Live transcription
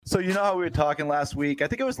So you know how we were talking last week? I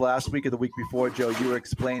think it was last week or the week before, Joe. You were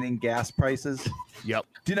explaining gas prices. Yep.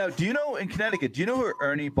 Do you know in Connecticut? Do you know who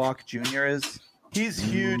Ernie Bach Jr. is? He's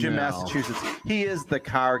huge in Massachusetts. He is the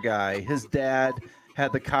car guy. His dad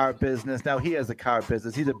had the car business. Now he has a car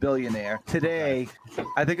business. He's a billionaire. Today,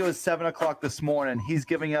 I think it was 7 o'clock this morning. He's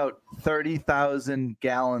giving out 30,000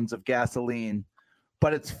 gallons of gasoline,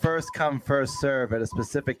 but it's first come, first serve at a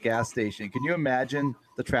specific gas station. Can you imagine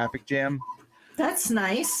the traffic jam? That's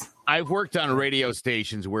nice. I've worked on radio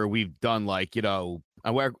stations where we've done I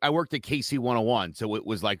worked at KC 101, so it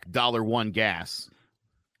was like $1 gas.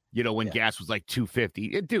 When gas was like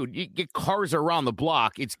 $2.50. Dude, you get cars around the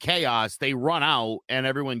block. It's chaos. They run out and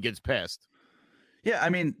everyone gets pissed. Yeah, I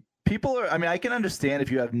mean, I can understand if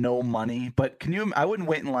you have no money, but I wouldn't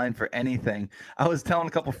wait in line for anything. I was telling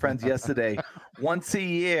a couple friends yesterday, once a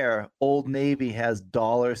year, Old Navy has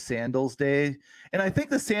dollar sandals day. And I think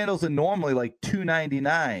the sandals are normally like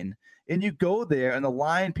 $2.99. And you go there and the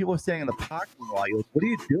line, people are standing in the parking lot. You're like, what are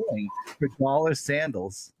you doing for dollar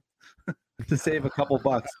sandals to save a couple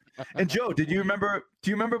bucks? And Joe, do you remember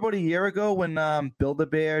about a year ago when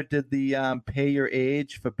Build-A-Bear did the pay your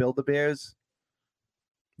age for Build-A-Bears?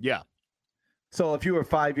 Yeah. So if you were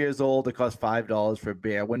 5 years old, it cost $5 for a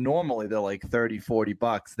bear, when normally they're like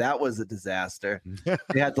 $30-$40. That was a disaster.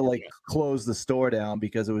 They had to close the store down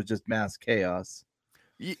because it was just mass chaos.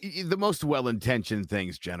 The most well-intentioned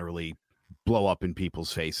things generally blow up in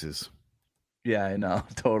people's faces. Yeah, I know.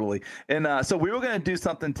 Totally. And so we were going to do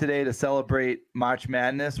something today to celebrate March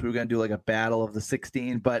Madness. We were going to do a battle of the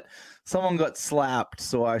 16, but someone got slapped,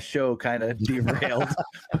 so our show kind of derailed.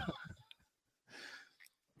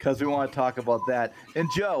 Because we want to talk about that. And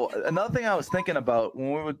Joe, another thing I was thinking about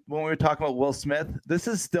when we were talking about Will Smith, this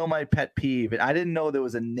is still my pet peeve, and I didn't know there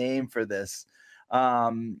was a name for this.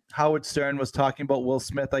 Howard Stern was talking about Will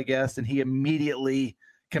Smith, I guess, and he immediately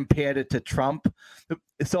compared it to Trump.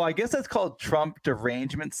 So I guess that's called Trump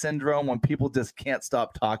derangement syndrome, when people just can't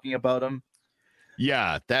stop talking about him.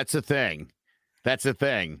 Yeah, that's a thing. It's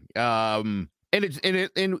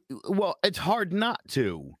hard not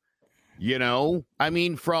to. I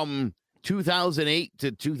mean, from 2008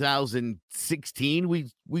 to 2016,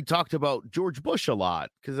 we talked about George Bush a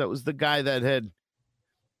lot because that was the guy that had,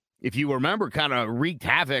 if you remember, kind of wreaked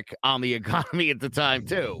havoc on the economy at the time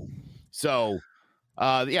too. So,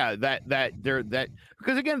 because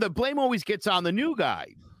again, the blame always gets on the new guy.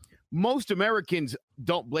 Most Americans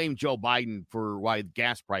don't blame Joe Biden for why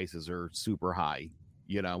gas prices are super high.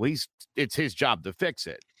 It's his job to fix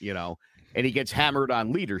it. And he gets hammered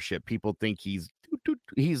on leadership. People think he's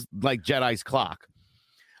like Jetai's clock.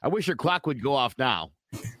 I wish your clock would go off now.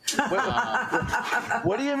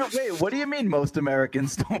 What do you mean most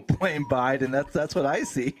Americans don't blame Biden? That's what I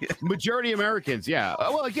see. Majority Americans, yeah.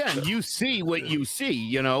 Well, again, you see what you see,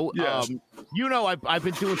 Yeah. I've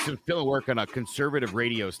been doing some field work on a conservative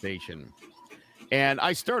radio station. And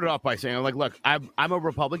I started off by saying, look, I'm a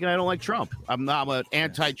Republican. I don't like Trump. I'm an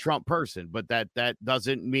anti-Trump person, but that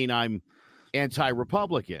doesn't mean I'm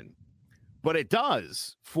anti-Republican. But it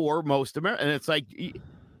does for most Americans. And it's like,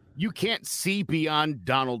 you can't see beyond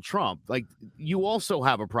Donald Trump. Like, you also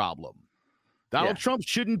have a problem. Donald Trump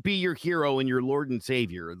shouldn't be your hero and your Lord and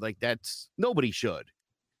Savior. Nobody should.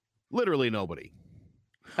 Literally nobody.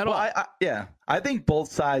 I think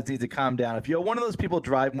both sides need to calm down. If you're one of those people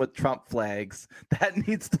driving with Trump flags, that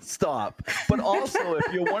needs to stop. But also,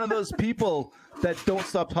 if you're one of those people that don't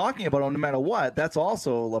stop talking about him no matter what, that's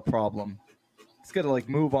also a problem. It's got to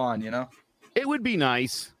move on, It would be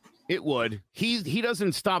nice. It would. He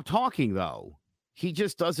doesn't stop talking, though. He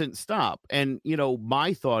just doesn't stop. And,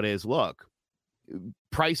 my thought is, look,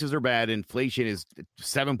 prices are bad. Inflation is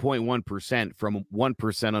 7.1% from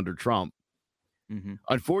 1% under Trump. Mm-hmm.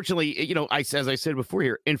 Unfortunately, as I said before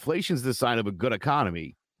here, inflation is the sign of a good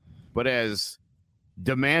economy. But as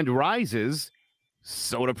demand rises,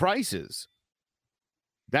 so do prices.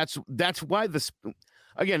 That's why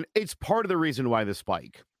it's part of the reason why the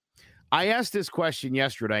spike. I asked this question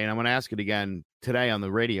yesterday, and I'm going to ask it again today on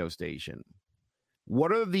the radio station.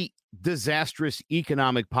 What are the disastrous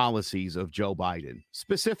economic policies of Joe Biden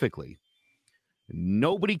specifically?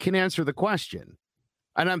 Nobody can answer the question.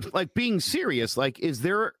 And I'm being serious. Is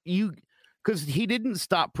there because he didn't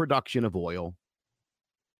stop production of oil.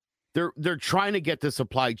 They're trying to get the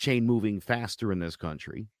supply chain moving faster in this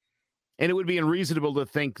country. And it would be unreasonable to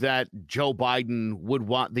think that Joe Biden would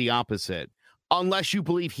want the opposite, unless you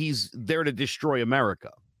believe he's there to destroy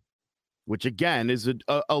America, which, again, is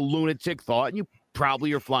a lunatic thought. And you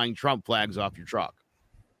probably are flying Trump flags off your truck.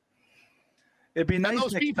 It'd be nice. And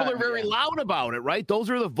those people are very loud about it, right? Those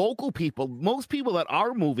are the vocal people. Most people that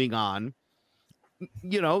are moving on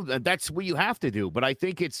that's what you have to do. But I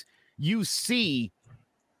think it's you see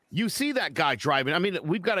that guy driving. I mean,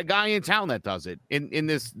 we've got a guy in town that does it in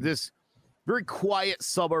this very quiet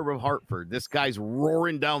suburb of Hartford. This guy's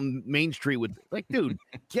roaring down Main Street with like, dude,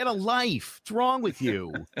 get a life. What's wrong with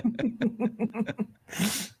you?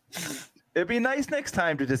 It'd be nice next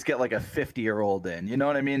time to just get like a 50-year-old in. You know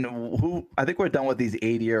what I mean? I think we're done with these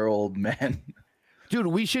 80-year-old men. Dude,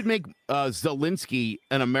 we should make Zelensky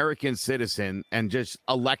an American citizen and just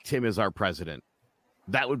elect him as our president.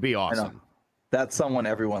 That would be awesome. That's someone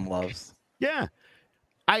everyone loves. Yeah.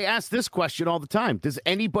 I ask this question all the time. Does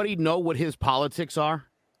anybody know what his politics are?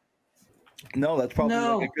 No, that's probably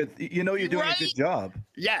like a good. You're doing a good job.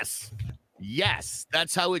 Yes.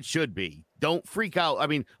 That's how it should be. Don't freak out. I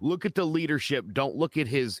mean, look at the leadership. Don't look at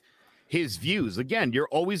his views. Again, you're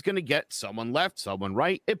always going to get someone left, someone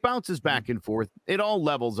right. It bounces back and forth. It all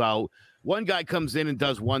levels out. One guy comes in and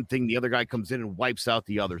does one thing. The other guy comes in and wipes out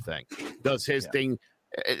the other thing. Does his thing.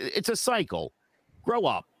 It's a cycle. Grow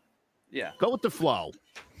up. Yeah. Go with the flow.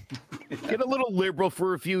 Get a little liberal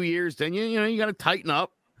for a few years. Then, you got to tighten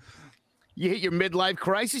up. You hit your midlife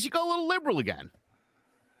crisis. You go a little liberal again.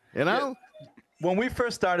 Yeah. When we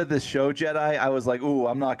first started this show, Jedi, I was like, ooh,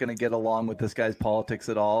 I'm not going to get along with this guy's politics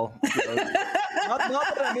at all. Not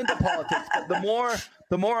that I'm into politics, but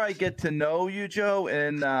the more I get to know you, Joe,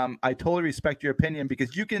 and I totally respect your opinion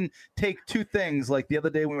because you can take two things, like the other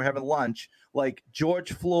day when we were having lunch, like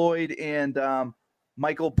George Floyd and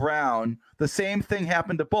Michael Brown. The same thing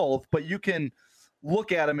happened to both, but you can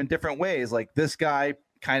look at them in different ways. Like this guy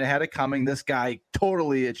kind of had it coming. This guy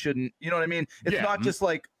totally, it shouldn't. You know what I mean? It's not just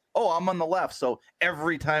like, oh, I'm on the left, so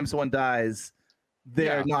every time someone dies,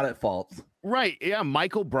 they're not at fault. Right. Yeah.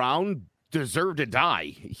 Michael Brown deserved to die.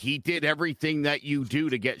 He did everything that you do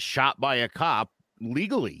to get shot by a cop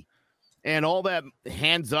legally. And all that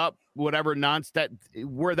hands up, whatever nonsense,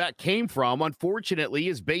 where that came from, unfortunately,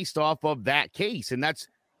 is based off of that case. And that's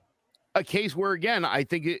a case where, again, I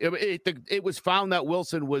think it was found that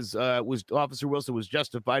Officer Wilson was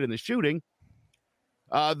justified in the shooting.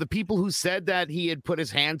 The people who said that he had put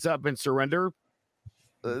his hands up and surrender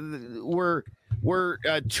were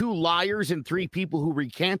two liars and three people who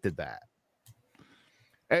recanted that.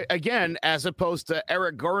 Again, as opposed to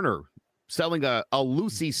Eric Garner selling a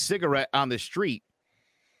Lucy cigarette on the street,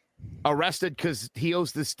 arrested because he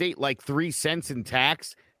owes the state like 3 cents in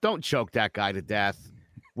tax. Don't choke that guy to death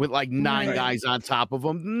with like 9 guys on top of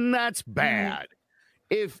him. That's bad.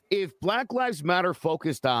 If Black Lives Matter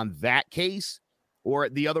focused on that case, or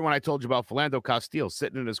the other one I told you about, Philando Castile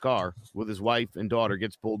sitting in his car with his wife and daughter,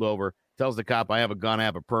 gets pulled over, tells the cop, I have a gun, I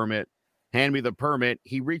have a permit, hand me the permit.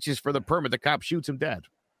 He reaches for the permit. The cop shoots him dead.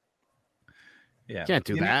 Yeah. Can't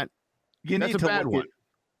do that. That's need to look at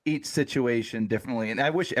each situation differently, and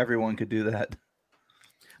I wish everyone could do that.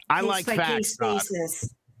 I like facts.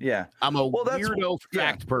 Yeah. I'm a weirdo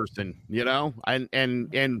fact person,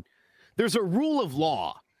 and there's a rule of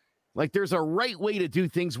law. Like there's a right way to do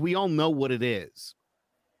things. We all know what it is.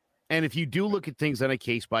 And if you do look at things on a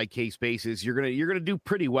case by case basis, you're gonna do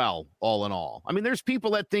pretty well, all in all. I mean, there's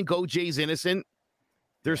people that think OJ's innocent.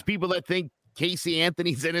 There's people that think Casey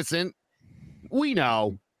Anthony's innocent. We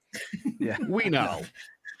know. Yeah. We know.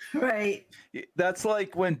 Right. That's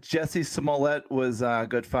like when Jesse Smollett was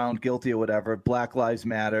found guilty or whatever. Black Lives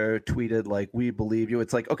Matter tweeted like, "We believe you."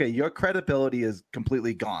 It's like, okay, your credibility is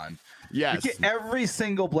completely gone. Yes. Every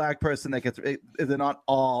single black person that gets, they're not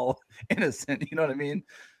all innocent. You know what I mean?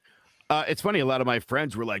 It's funny. A lot of my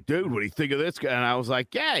friends were like, "Dude, what do you think of this guy?" And I was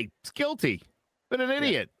like, "Yeah, he's guilty, but an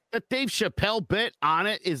idiot." That Dave Chappelle bit on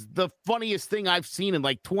it is the funniest thing I've seen in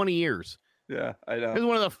like 20 years. Yeah, I know. It's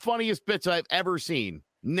one of the funniest bits I've ever seen.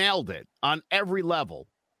 Nailed it on every level.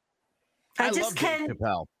 I just can't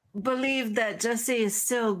believe that Jesse is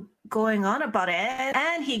still going on about it.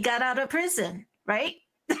 And he got out of prison, right?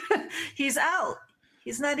 He's out.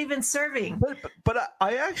 He's not even serving. But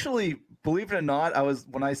I actually, believe it or not,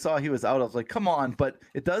 when I saw he was out, I was like, come on. But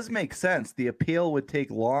it does make sense. The appeal would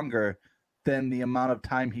take longer than the amount of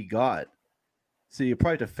time he got. So you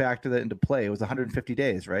probably have to factor that into play. It was 150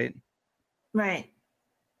 days, right? Right.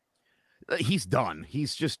 He's done.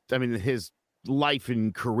 He's just, his life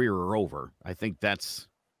and career are over. I think that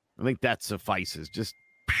suffices. Just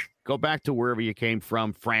go back to wherever you came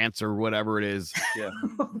from, France or whatever it is. Yeah.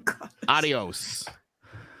 Oh, God. Adios.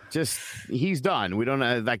 Just, he's done. We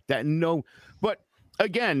don't like that. No. But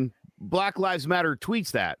again, Black Lives Matter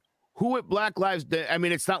tweets that. Who at Black Lives?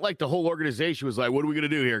 It's not like the whole organization was like, what are we going to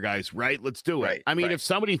do here, guys? Right? Let's do it. Right, if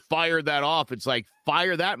somebody fired that off, it's like,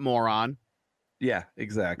 fire that moron. Yeah,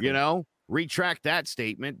 exactly. Retract that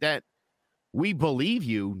statement that we believe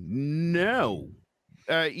you. No,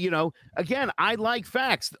 Again, I like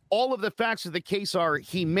facts. All of the facts of the case are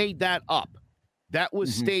he made that up. That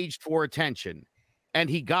was staged for attention, and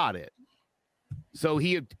he got it. So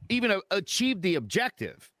he even achieved the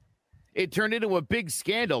objective. It turned into a big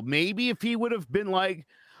scandal. Maybe if he would have been like,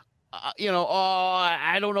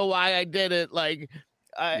 I don't know why I did it. Like,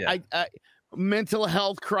 I mental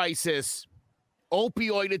health crisis,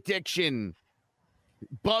 opioid addiction,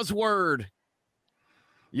 buzzword,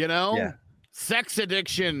 sex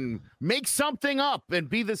addiction. Make something up and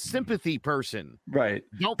be the sympathy person. Right.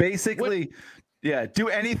 Do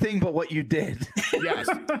anything but what you did. Yes.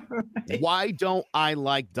 Why don't I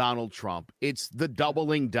like Donald Trump? It's the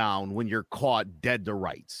doubling down when you're caught dead to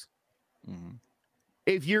rights. Mm-hmm.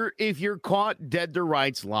 If you're caught dead to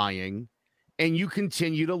rights lying and you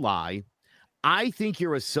continue to lie, I think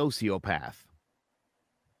you're a sociopath.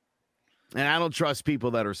 And I don't trust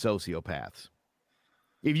people that are sociopaths.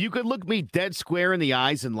 If you could look me dead square in the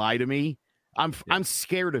eyes and lie to me, I'm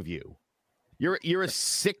scared of you. You're a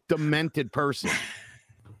sick, demented person.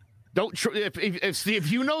 Don't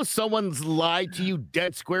if you know someone's lied to you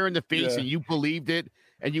dead square in the face and you believed it,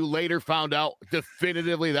 and you later found out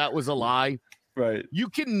definitively that was a lie, right? You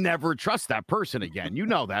can never trust that person again. You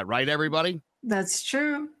know that, right, everybody? That's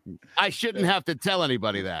true. I shouldn't have to tell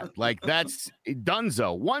anybody that. Like, that's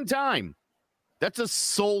donezo. One time. That's a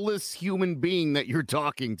soulless human being that you're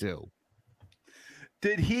talking to.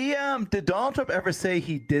 Did Donald Trump ever say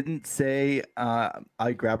he didn't say,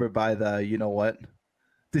 I grab her by the, you know what?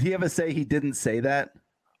 Did he ever say he didn't say that?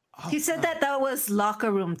 He said that was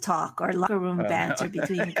locker room talk or locker room banter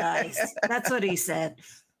between guys. That's what he said.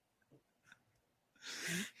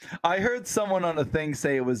 I heard someone on a thing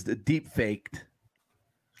say it was deep faked.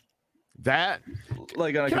 That,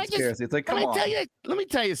 like, on a conspiracy. It's like, come on. Let me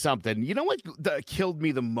tell you something. You know what killed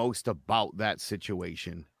me the most about that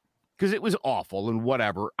situation? Because it was awful and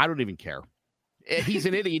whatever. I don't even care. He's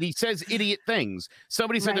an idiot. He says idiot things.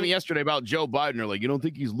 Somebody said to me yesterday about Joe Biden. They're like, you don't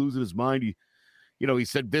think he's losing his mind? He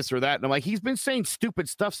said this or that. And I'm like, he's been saying stupid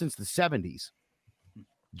stuff since the 70s.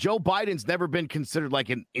 Joe Biden's never been considered like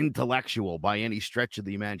an intellectual by any stretch of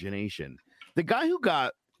the imagination. The guy who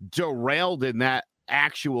got derailed in that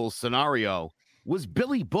actual scenario was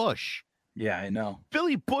Billy Bush. Yeah, I know.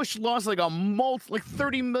 Billy Bush lost like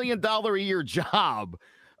 $30 million a year job.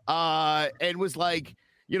 And was like,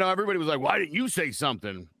 everybody was like, why didn't you say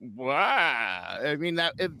something? Wow. I mean,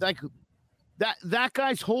 that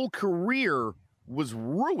guy's whole career was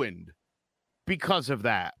ruined because of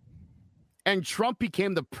that. And Trump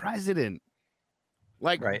became the president.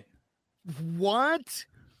 Like, right. What?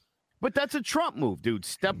 But that's a Trump move, dude.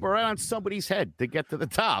 Step right on somebody's head to get to the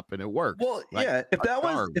top, and it worked. Well,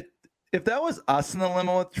 if that was us in the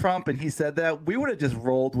limo with Trump and he said that, we would have just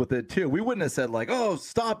rolled with it too. We wouldn't have said like, "Oh,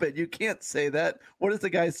 stop it! You can't say that." What is the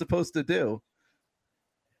guy supposed to do?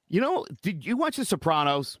 Did you watch The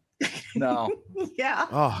Sopranos? No. Yeah.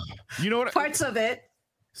 Oh, you know what? Parts of it.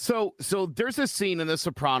 So there's a scene in The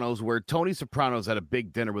Sopranos where Tony Soprano's at a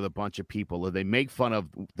big dinner with a bunch of people, and they make fun of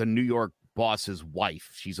the New York boss's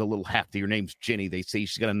wife. She's a little hefty. Her name's Ginny. They say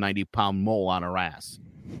she's got a 90-pound mole on her ass.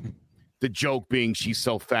 The joke being she's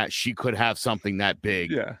so fat she could have something that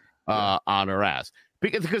big on her ass.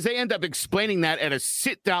 Because they end up explaining that at a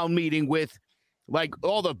sit-down meeting with like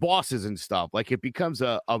all the bosses and stuff. Like, it becomes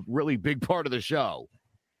a really big part of the show.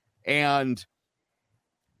 And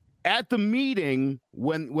at the meeting,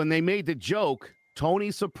 when they made the joke,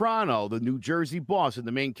 Tony Soprano, the New Jersey boss and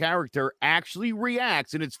the main character, actually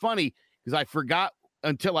reacts. And it's funny because I forgot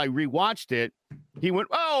until I rewatched it. He went,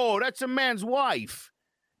 "Oh, that's a man's wife."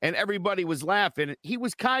 And everybody was laughing. He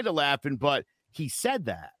was kind of laughing, but he said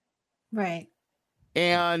that. Right.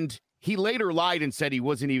 And he later lied and said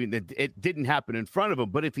it didn't happen in front of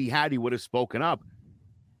him. But if he had, he would have spoken up.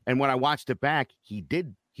 And when I watched it back, he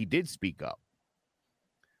did speak up.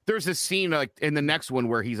 There's a scene like in the next one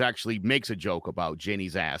where he's actually makes a joke about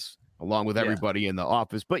Jenny's ass along with everybody in the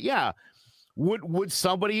office. But yeah, would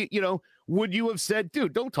somebody, would you have said,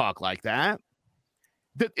 dude, don't talk like that?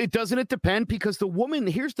 It doesn't depend, because the woman,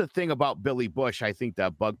 here's the thing about Billy Bush, I think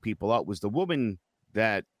that bugged people out, was the woman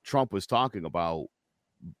that Trump was talking about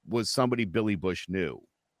was somebody Billy Bush knew.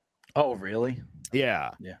 Oh, really? Yeah.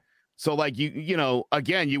 Yeah. So like,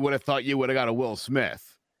 again, you would have thought you would have got a Will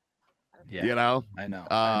Smith. Yeah. I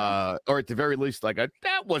know. Or at the very least, like,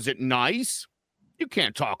 that wasn't nice. You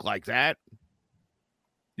can't talk like that.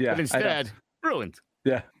 Yeah. But instead, ruined.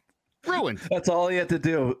 Yeah. Ruined. That's all he had to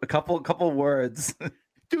do. A couple words.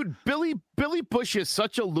 Dude, Billy Bush is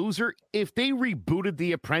such a loser. If they rebooted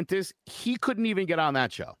The Apprentice, he couldn't even get on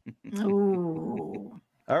that show. Ooh.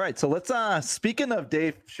 All right, so let's speaking of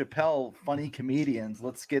Dave Chappelle, funny comedians,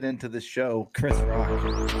 let's get into the show. Chris Rock.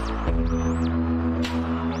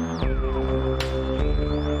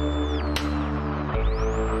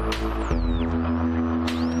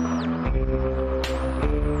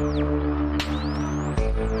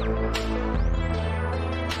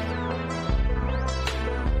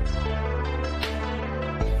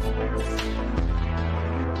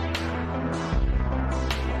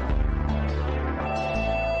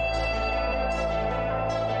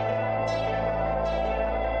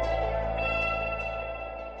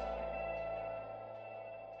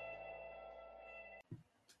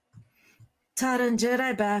 Todd and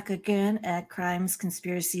Jetai back again at Crimes,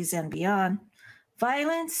 Conspiracies, and Beyond.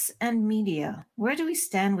 Violence and media. Where do we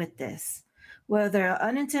stand with this? Whether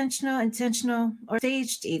unintentional, intentional, or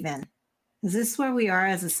staged even. Is this where we are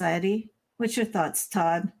as a society? What's your thoughts,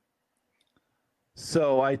 Todd?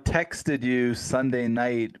 So I texted you Sunday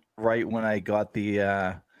night right when I got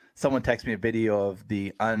the someone texted me a video of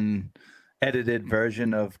the unedited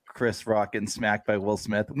version of Chris Rock getting smacked by Will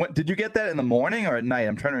Smith. Did you get that in the morning or at night?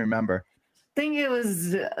 I'm trying to remember. I think it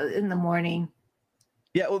was in the morning.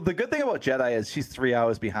 Yeah, well, the good thing about Jedi is she's 3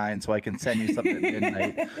 hours behind, so I can send you something at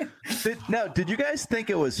midnight. Did you guys think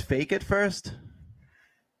it was fake at first?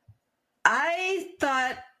 I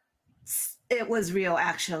thought it was real,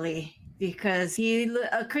 actually, because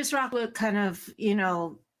Chris Rock looked kind of,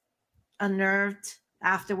 unnerved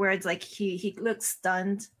afterwards. Like he looked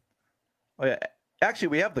stunned. Oh yeah, actually,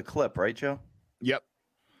 we have the clip, right, Joe? Yep.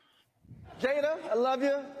 Jada, I love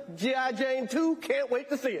you. G.I. Jane 2, can't wait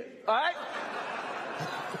to see it. All right?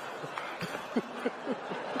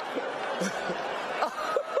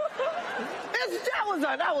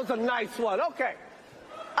 That was a nice one. Okay.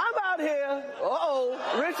 I'm out here.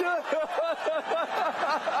 Richard.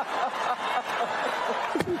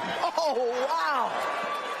 Oh, wow.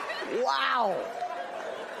 Wow.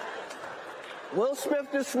 Will Smith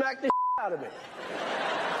just smacked the out of me.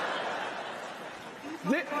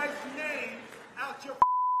 Keep my wife's name out your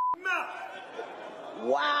mouth.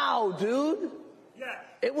 Wow, dude. Yes.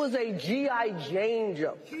 It was a G.I. Jane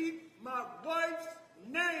joke. Keep my wife's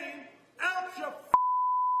name out your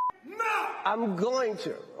mouth. I'm going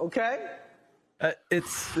to, okay?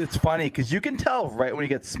 It's funny because you can tell right when he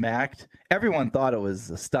gets smacked, everyone thought it was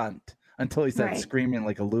a stunt until he started screaming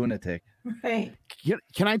like a lunatic. Right.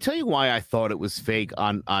 Can I tell you why I thought it was fake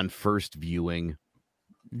on first viewing?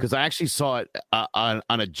 Because I actually saw it on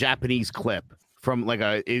a Japanese clip from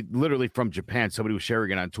literally from Japan. Somebody was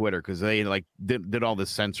sharing it on Twitter because they did all the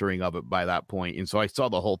censoring of it by that point. And so I saw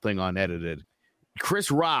the whole thing unedited.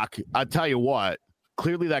 Chris Rock, I'll tell you what,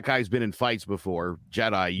 clearly that guy's been in fights before.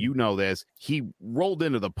 Jedi, you know this. He rolled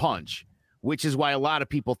into the punch, which is why a lot of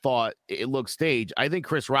people thought it looked staged. I think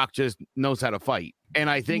Chris Rock just knows how to fight. And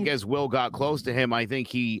I think as Will got close to him, I think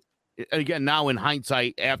he, again, now in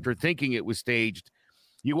hindsight, after thinking it was staged,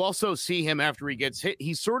 you also see him after he gets hit.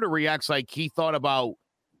 He sort of reacts like he thought about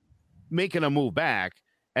making a move back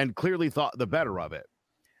and clearly thought the better of it.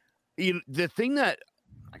 The thing that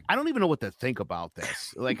I don't even know what to think about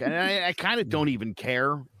this. I kind of don't even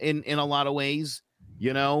care in a lot of ways,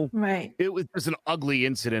 Right. It was just an ugly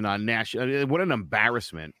incident on national. What an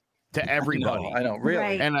embarrassment to everybody. I know, really.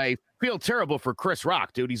 Right. And I feel terrible for Chris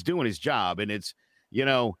Rock, dude. He's doing his job, and it's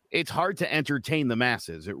hard to entertain the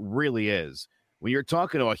masses. It really is. When you're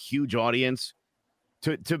talking to a huge audience,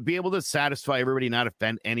 to be able to satisfy everybody, not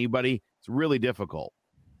offend anybody, it's really difficult.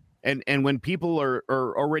 And when people are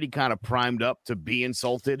already kind of primed up to be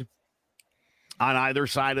insulted on either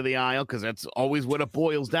side of the aisle, because that's always what it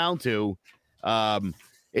boils down to,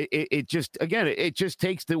 it just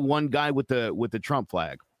takes the one guy with the Trump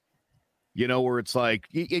flag, where it's like,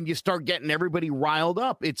 and you start getting everybody riled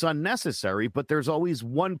up. It's unnecessary, but there's always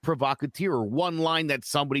one provocateur or one line that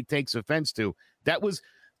somebody takes offense to.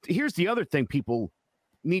 Here's the other thing, people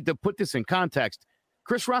need to put this in context.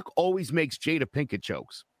 Chris Rock always makes Jada Pinkett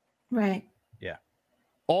jokes. Right. Yeah.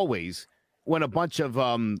 Always. When a bunch of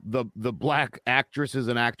the black actresses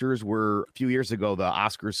and actors were a few years ago, the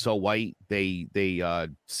Oscars So White, they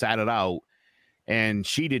sat it out and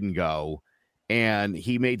she didn't go. And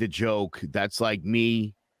he made the joke, that's like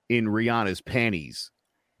me in Rihanna's panties,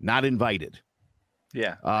 not invited.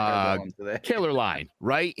 Yeah. Killer line,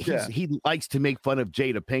 right? He likes to make fun of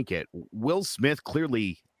Jada Pinkett. Will Smith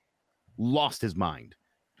clearly lost his mind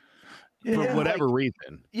for whatever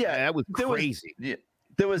reason. Yeah, that was crazy.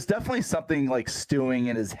 There was definitely something like stewing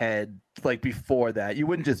in his head like before that. You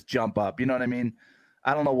wouldn't just jump up. You know what I mean?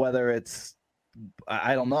 I don't know whether it's,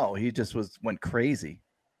 I don't know. He just went crazy.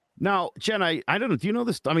 Now, Jen, I don't know. Do you know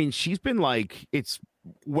this? I mean, she's been like, it's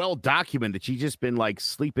well documented. She's just been like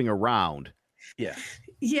sleeping around. Yeah.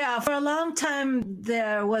 Yeah, for a long time,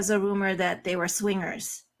 there was a rumor that they were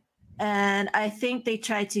swingers. And I think they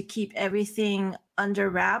tried to keep everything under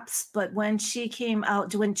wraps. But when Jada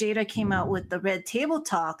came out with the Red Table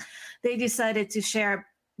Talk, they decided to share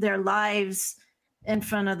their lives in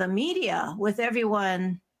front of the media with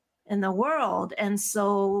everyone in the world. And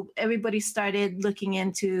so everybody started looking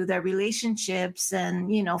into their relationships and,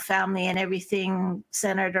 family and everything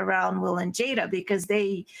centered around Will and Jada, because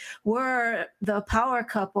they were the power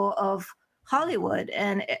couple of Hollywood.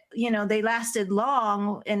 And, they lasted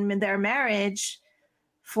long in their marriage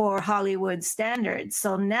for Hollywood standards.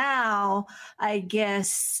 So now, I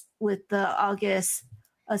guess, with the August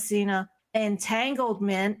Alsina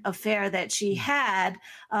entanglement affair that she had,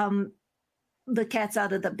 the cat's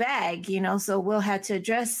out of the bag, so Will had to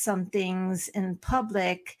address some things in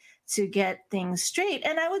public to get things straight.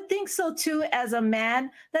 And I would think so too, as a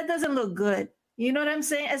man. That doesn't look good. You know what I'm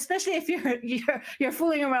saying? Especially if you're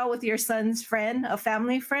fooling around with your son's friend, a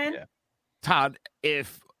family friend. Yeah. Todd,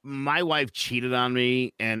 if my wife cheated on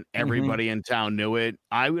me and everybody in town knew it,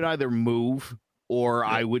 I would either move or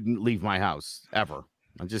I wouldn't leave my house ever.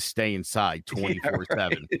 I'll just stay inside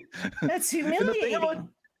 24/7. That's humiliating.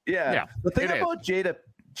 The thing about Jada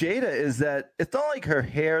is that it's not like her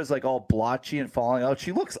hair is like all blotchy and falling out.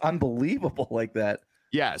 She looks unbelievable like that.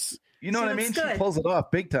 Yes. You know what I mean? Good. She pulls it off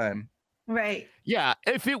big time. Right. Yeah.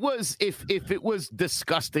 If it was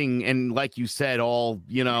disgusting and, like you said, all,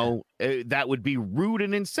 that would be rude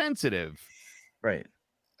and insensitive. Right.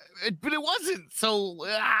 But it wasn't. So,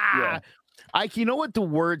 you know what the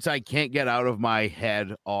words I can't get out of my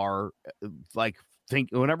head are?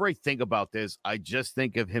 Whenever I think about this, I just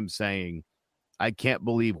think of him saying, I can't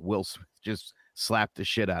believe Will Smith just slapped the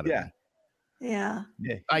shit out of me. Yeah.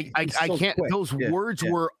 I can't. Quick. Those words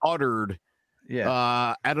were uttered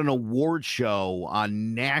at an award show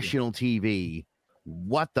on national TV.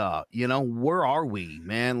 What the, where are we,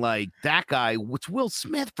 man? Like, that guy, it's Will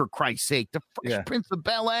Smith, for Christ's sake, the Fresh Prince of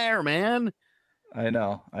Bel-Air, man. I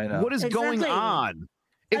know. What is going on?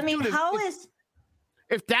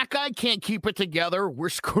 If that guy can't keep it together, we're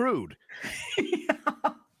screwed.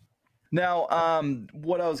 Now,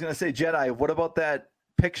 what I was going to say, Jetai, what about that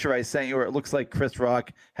picture I sent you where it looks like Chris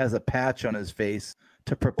Rock has a patch on his face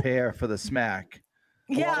to prepare for the smack?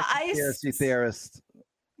 Conspiracy theorists.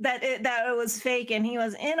 That it was fake and he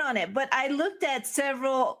was in on it. But I looked at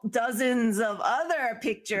several dozens of other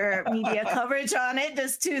picture media coverage on it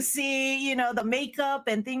just to see, the makeup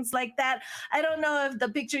and things like that. I don't know if the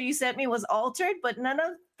picture you sent me was altered, but none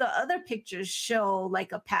of the other pictures show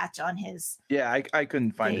like a patch on his I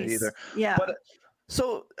couldn't find it either. Yeah. But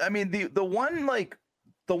so, I mean, the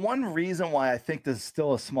one reason why I think there's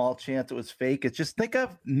still a small chance it was fake is just think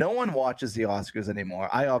of no one watches the Oscars anymore.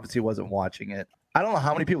 I obviously wasn't watching it. I don't know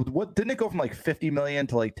how many people. What didn't it go from like 50 million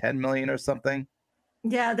to like 10 million or something?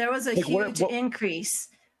 Yeah, there was a huge increase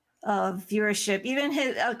of viewership. Even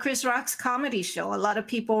his Chris Rock's comedy show. A lot of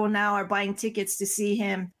people now are buying tickets to see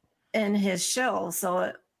him in his show.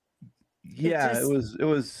 So it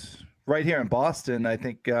was right here in Boston. I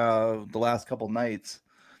think the last couple nights.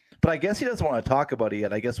 But I guess he doesn't want to talk about it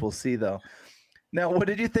yet. I guess we'll see though. Now, what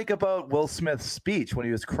did you think about Will Smith's speech when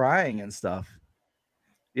he was crying and stuff?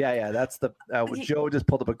 Yeah, that's the Joe just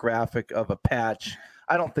pulled up a graphic of a patch.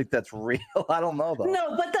 I don't think that's real. I don't know though.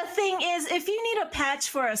 No, but the thing is, if you need a patch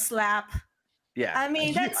for a slap, I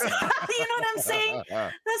mean, that's you know what I'm saying?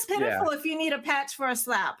 That's pitiful if you need a patch for a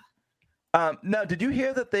slap. Now, did you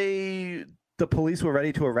hear that the police were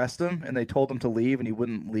ready to arrest him and they told him to leave and he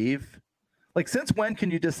wouldn't leave? Like, since when can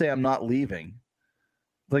you just say I'm not leaving?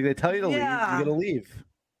 Like, they tell you to leave, you gotta leave.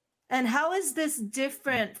 And how is this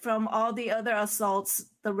different from all the other assaults,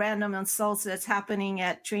 the random assaults that's happening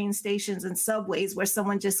at train stations and subways where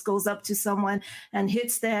someone just goes up to someone and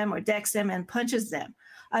hits them or decks them and punches them?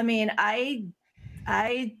 I mean, I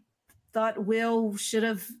thought Will should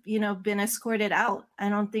have, been escorted out. I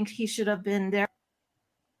don't think he should have been there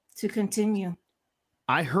to continue.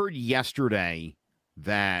 I heard yesterday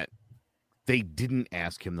that they didn't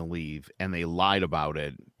ask him to leave and they lied about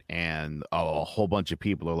it. And a whole bunch of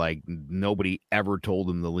people are like, nobody ever told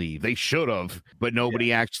him to leave. They should have, but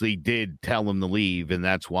nobody actually did tell him to leave. And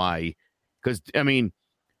that's why, because, I mean,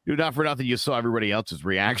 not for nothing, you saw everybody else's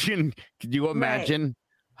reaction. Could you imagine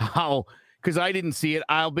how, because I didn't see it.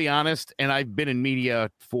 I'll be honest. And I've been in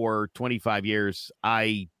media for 25 years.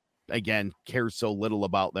 I, again, care so little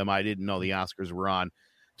about them. I didn't know the Oscars were on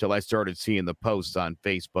till I started seeing the posts on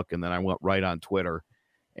Facebook. And then I went right on Twitter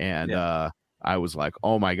and, I was like,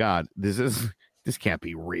 oh my God, this can't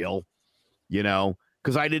be real.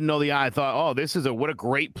 because I didn't know I thought, oh, what a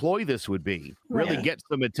great ploy this would be. Really Right. get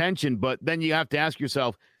some attention. But then you have to ask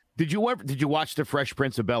yourself, did you watch The Fresh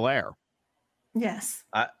Prince of Bel-Air? Yes.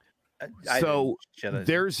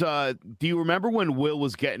 There's do you remember when Will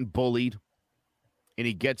was getting bullied and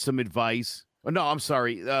he gets some advice? Oh, no, I'm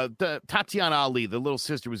sorry. The Tatiana Ali, the little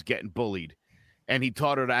sister, was getting bullied, and he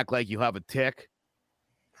taught her to act like you have a tick.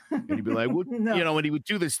 And he'd be like, No. and he would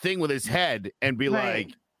do this thing with his head and be Right.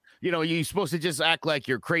 like, you're supposed to just act like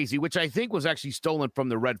you're crazy, which I think was actually stolen from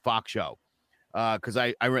the Red Fox show. Because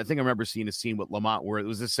I think I remember seeing a scene with Lamont where it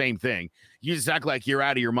was the same thing. You just act like you're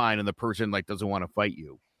out of your mind and the person doesn't want to fight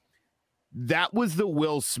you. That was the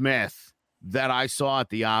Will Smith that I saw at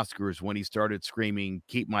the Oscars when he started screaming,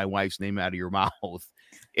 "Keep my wife's name out of your mouth."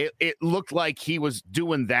 It looked like he was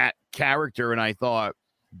doing that character, and I thought,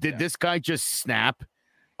 did this guy just snap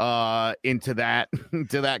into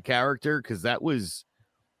that character? Because that was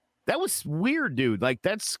weird, dude. Like,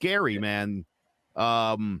 that's scary, man.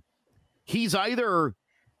 He's either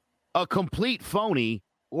a complete phony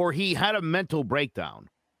or he had a mental breakdown.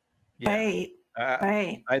 Yeah. Right.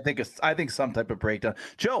 Right. I think some type of breakdown.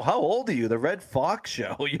 Joe, how old are you? The Red Fox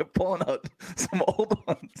show. You're pulling out some old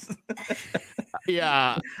ones.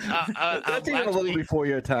 Yeah. That's even a little before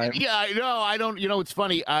your time. Yeah, I know. I don't. It's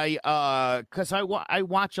funny. Because I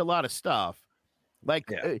watch a lot of stuff. Like,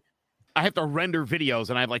 I have to render videos,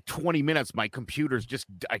 and I have like 20 minutes. My computer's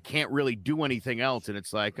I can't really do anything else, and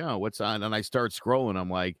it's like, oh, what's on? And I start scrolling. I'm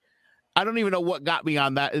like, I don't even know what got me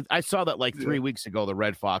on that. I saw that like 3 weeks ago, the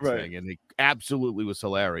Red Fox thing, and it absolutely was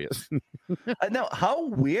hilarious. Now, how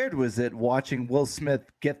weird was it watching Will Smith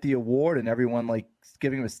get the award and everyone like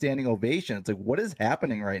giving him a standing ovation? It's like, what is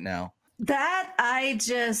happening right now? That I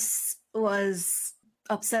just was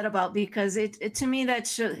upset about, because it to me, that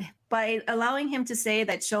should, by allowing him to say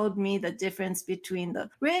that, showed me the difference between the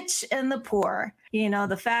rich and the poor.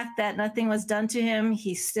 The fact that nothing was done to him,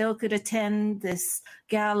 he still could attend this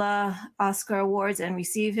gala Oscar Awards and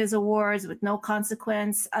receive his awards with no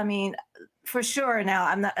consequence. I mean, for sure now,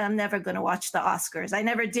 I'm never going to watch the Oscars. I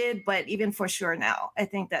never did, but even for sure now, I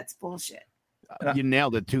think that's bullshit. You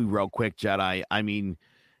nailed it too, real quick, Jedi. I mean,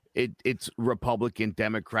 it's Republican,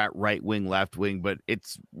 Democrat, right wing, left wing, but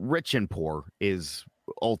it's rich and poor is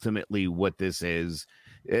ultimately what this is.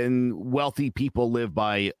 And wealthy people live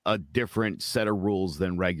by a different set of rules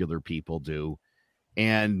than regular people do.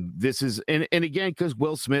 And this is, and again, because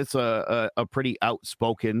Will Smith's a pretty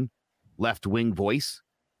outspoken left-wing voice.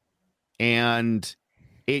 And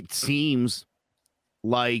it seems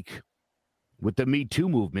like with the Me Too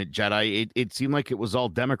movement, Jedi, it seemed like it was all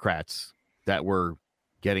Democrats that were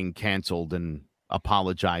getting canceled and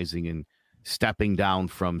apologizing and stepping down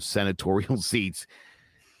from senatorial seats.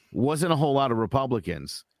 Wasn't a whole lot of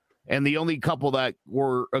Republicans. And the only couple that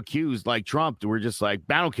were accused, like Trump, were just like,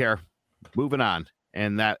 I don't care, moving on.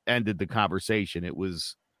 And that ended the conversation.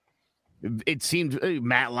 It seemed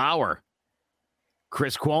Matt Lauer,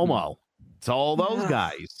 Chris Cuomo, it's all those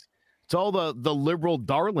guys. It's all the liberal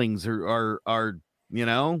darlings are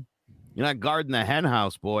you're not guarding the hen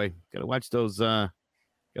house, boy. Gotta watch those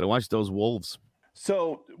wolves.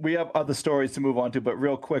 So we have other stories to move on to, but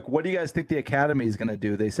real quick, what do you guys think the Academy is going to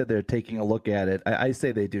do? They said they're taking a look at it. I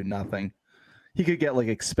say they do nothing. He could get like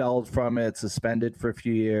expelled from it, suspended for a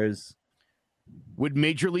few years. Would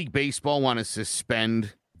Major League Baseball want to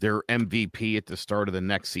suspend their MVP at the start of the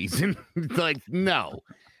next season? Like, no.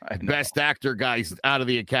 Best actor guy's out of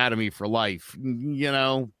the Academy for life.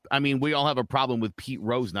 I mean, we all have a problem with Pete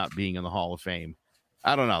Rose not being in the Hall of Fame.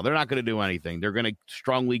 I don't know. They're not going to do anything. They're going to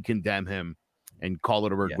strongly condemn him and call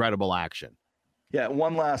it a regrettable action. Yeah,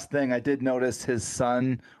 one last thing. I did notice his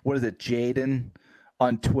son, what is it, Jaden,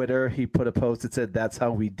 on Twitter, he put a post that said, "That's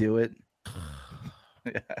how we do it."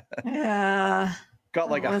 Yeah. Got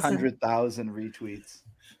like 100,000 retweets.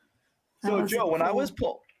 So, Joe, when I was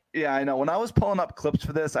pulling up clips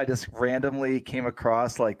for this, I just randomly came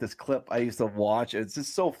across like this clip I used to watch. It's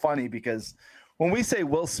just so funny because when we say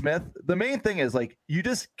Will Smith, the main thing is like, you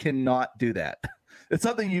just cannot do that. It's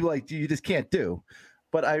something you just can't do.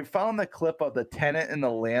 But I found the clip of the tenant and the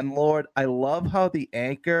landlord. I love how the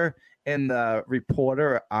anchor and the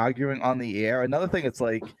reporter are arguing on the air. Another thing, it's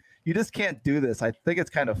like, you just can't do this. I think it's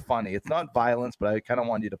kind of funny. It's not violence, but I kind of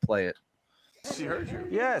want you to play it. She heard you.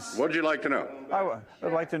 Yes. What would you like to know? I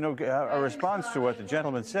would like to know a response to what the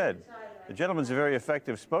gentleman said. The gentleman's a very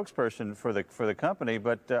effective spokesperson for the company,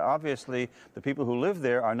 but obviously the people who live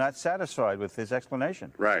there are not satisfied with his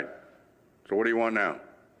explanation. Right. So what do you want now?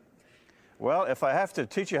 Well, if I have to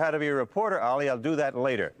teach you how to be a reporter, Ollie, I'll do that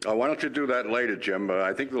later. Why don't you do that later, Jim?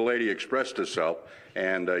 I think the lady expressed herself,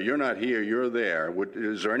 and you're not here, you're there.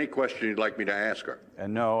 Is there any question you'd like me to ask her?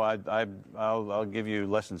 And no, I'll give you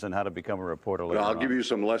lessons on how to become a reporter later. I'll give you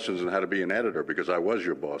some lessons on how to be an editor, because I was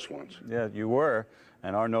your boss once. Yeah, you were,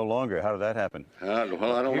 and are no longer. How did that happen? Well, I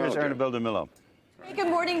don't know. Here's Ernabel DeMillo. Hey, good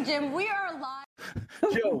morning, Jim. We are live.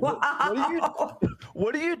 Joe,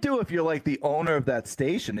 what do you do if you're like the owner of that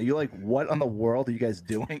station? Are you like, what on the world are you guys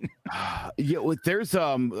doing? Yeah, well, there's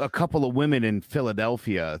a couple of women in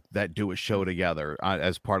Philadelphia that do a show together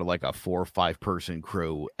as part of like a 4 or 5 person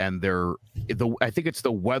crew, and I think it's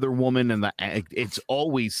the weather woman, and it's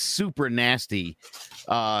always super nasty.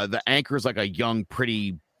 The anchor is like a young,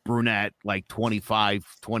 pretty brunette, like 25,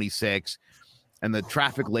 26. And the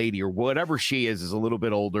traffic lady or whatever she is a little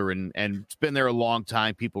bit older and it's been there a long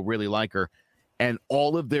time. People really like her. And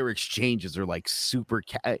all of their exchanges are like super.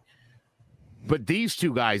 But these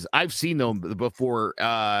two guys, I've seen them before.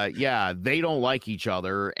 They don't like each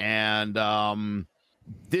other. And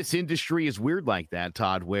this industry is weird like that,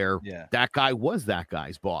 Todd, where that guy was that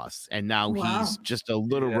guy's boss. And now he's just a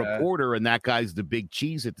little reporter, and that guy's the big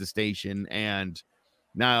cheese at the station. And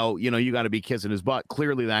now, you got to be kissing his butt.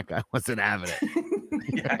 Clearly, that guy wasn't having it.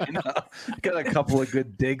 Yeah, I know. Got a couple of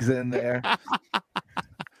good digs in there.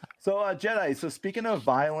 So, Jetai, so speaking of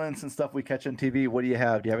violence and stuff we catch on TV, what do you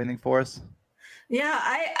have? Do you have anything for us? Yeah,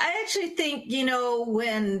 I actually think,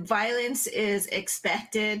 when violence is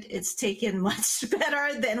expected, it's taken much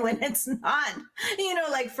better than when it's not.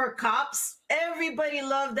 Like for Cops, everybody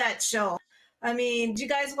loved that show. I mean, do you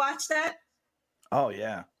guys watch that? Oh,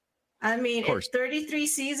 yeah. I mean, it's 33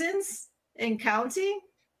 seasons and counting.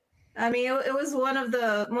 I mean, it was one of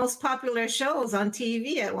the most popular shows on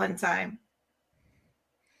TV at one time.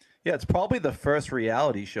 Yeah, it's probably the first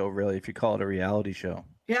reality show, really, if you call it a reality show.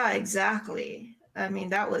 Yeah, exactly. I mean,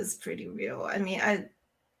 that was pretty real. I mean,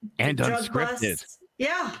 and unscripted.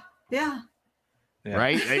 Yeah.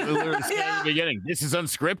 Right? We were saying at the beginning, this is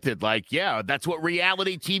unscripted. Like, that's what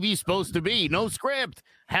reality TV is supposed to be. No script.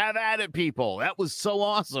 Have at it, people. That was so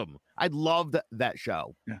awesome. I loved that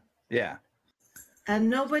show. Yeah. And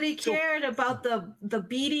nobody cared about the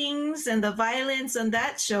beatings and the violence on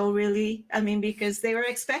that show, really. I mean, because they were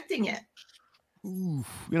expecting it. Oof.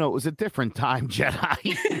 It was a different time,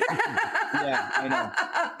 Jedi. Yeah, I know.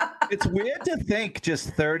 It's weird to think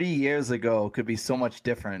just 30 years ago could be so much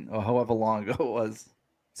different, or however long ago it was.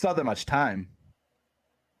 It's not that much time.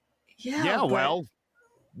 Yeah, well,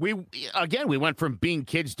 we went from being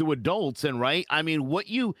kids to adults, and right? I mean,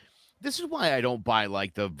 this is why I don't buy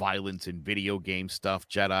like the violence in video game stuff,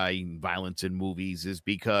 Jedi, violence in movies, is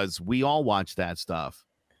because we all watch that stuff.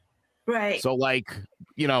 Right. So like,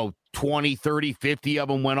 20, 30, 50 of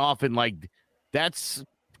them went off, and like, that's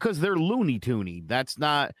because they're Looney Toony. That's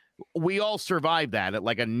not, we all survived that at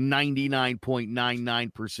like a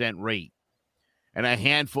 99.99% rate. And a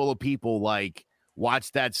handful of people like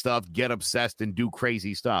watch that stuff, get obsessed, and do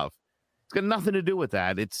crazy stuff. It's got nothing to do with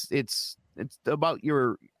that. It's about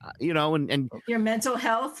your, and your mental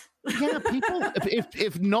health. Yeah, people,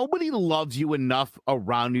 if nobody loves you enough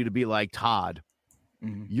around you to be like, Todd,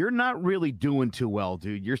 you're not really doing too well,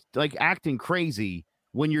 dude. You're like acting crazy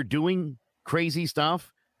when you're doing crazy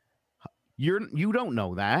stuff. You don't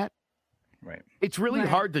know that. Right. It's really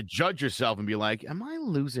hard to judge yourself and be like, am I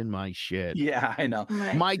losing my shit? Yeah, I know.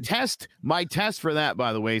 Right. My test for that,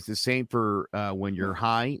 by the way, is the same for when you're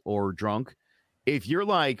high or drunk. If you're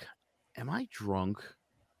like, am I drunk?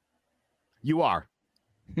 You are.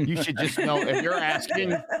 You should just know. If you're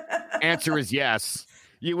asking, answer is yes.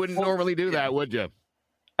 You wouldn't normally do that, would you?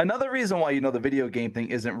 Another reason why the video game thing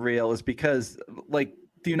isn't real is because like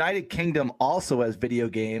the United Kingdom also has video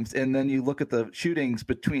games, and then you look at the shootings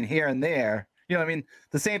between here and there. I mean,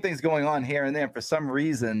 the same thing's going on here and there. For some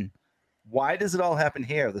reason, why does it all happen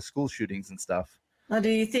here? The school shootings and stuff. Well, do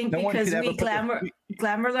you think because we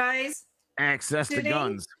glamorize access to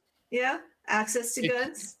guns? Yeah, access to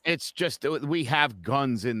guns. It's just we have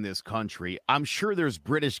guns in this country. I'm sure there's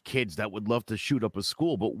British kids that would love to shoot up a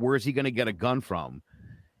school, but where's he going to get a gun from?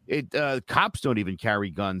 Cops don't even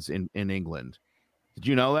carry guns in England. Did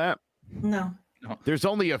you know that? No. There's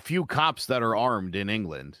only a few cops that are armed in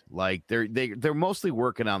England. Like they're mostly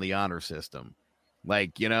working on the honor system.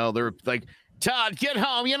 Like, they're like, Todd, get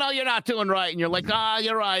home. You're not doing right. And you're like,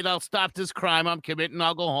 you're right. I'll stop this crime I'm committing.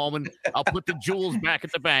 I'll go home and I'll put the jewels back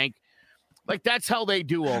at the bank. Like, that's how they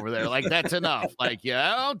do over there. Like, that's enough. Like,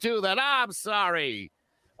 don't do that. I'm sorry.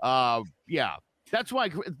 Yeah, that's why.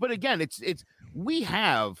 But again, it's we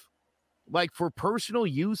have, like, for personal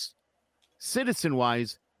use, citizen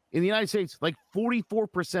wise, in the United States, like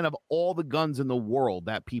 44% of all the guns in the world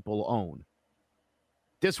that people own.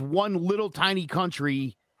 This one little tiny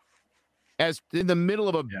country, as in the middle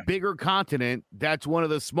of a bigger continent, that's one of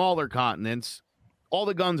the smaller continents. All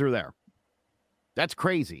the guns are there. That's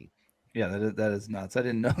crazy. Yeah, that is nuts. I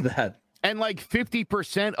didn't know that. And like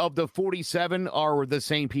 50% of the 47 are the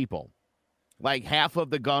same people. Like half of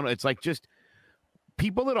the gun, it's like just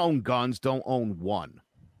people that own guns don't own one.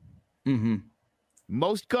 Mm-hmm.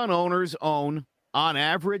 Most gun owners own, on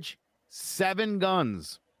average, 7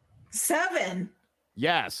 guns. 7?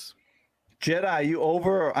 Yes. Jedi, you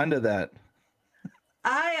over or under that?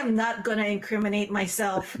 I am not going to incriminate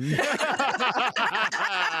myself.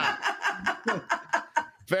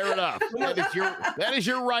 Fair enough. That is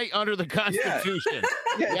your right under the Constitution.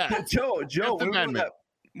 Yeah. Joe, when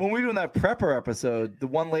we were doing that prepper episode, the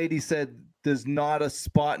one lady said there's not a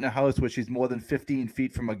spot in her house where she's more than 15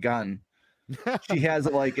 feet from a gun. She has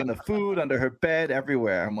it like in the food, under her bed,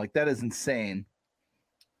 everywhere. I'm like, that is insane.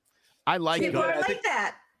 I like people guns. are like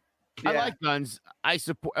that. I like guns. I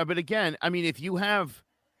support, but again, I mean, if you have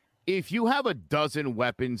a dozen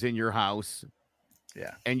weapons in your house,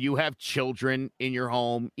 and you have children in your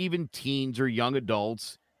home, even teens or young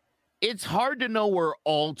adults, it's hard to know where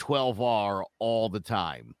all 12 are all the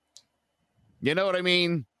time. You know what I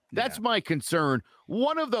mean? That's my concern.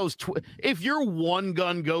 One of those, if your one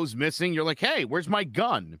gun goes missing, you're like, hey, where's my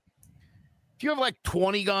gun? If you have like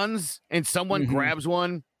 20 guns and someone grabs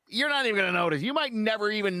one, you're not even going to notice. You might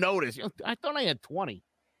never even notice. I thought I had 20.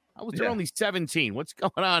 I was only 17. What's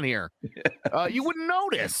going on here? You wouldn't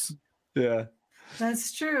notice. Yeah.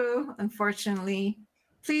 That's true, unfortunately.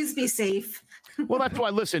 Please be safe. Well, that's why,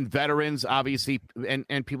 listen, veterans, obviously,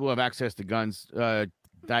 and people who have access to guns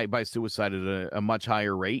die by suicide at a much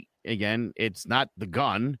higher rate. Again, it's not the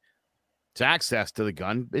gun. It's access to the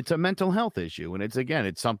gun. It's a mental health issue. And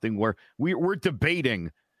it's something where we're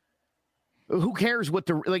debating. Who cares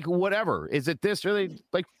whatever. Is it this or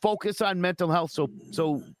like focus on mental health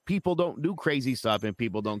so people don't do crazy stuff and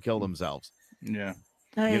people don't kill themselves. Yeah.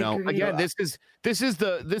 I agree. Again, this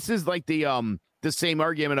is like the same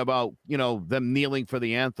argument about, them kneeling for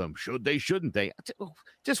the anthem. Should they, shouldn't they?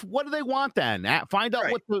 Just what do they want then? Find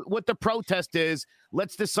out what the protest is.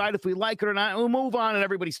 Let's decide if we like it or not. We'll move on and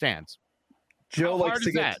everybody stands. Joe likes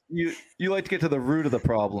to get you like to get to the root of the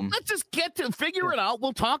problem. Let's just figure it out.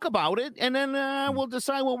 We'll talk about it and then we'll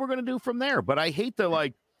decide what we're going to do from there. But I hate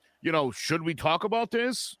the should we talk about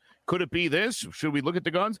this? Could it be this? Should we look at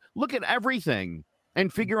the guns? Look at everything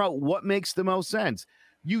and figure out what makes the most sense.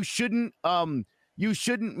 You shouldn't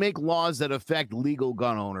make laws that affect legal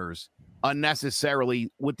gun owners unnecessarily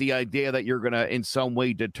with the idea that you're going to in some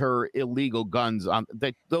way deter illegal guns.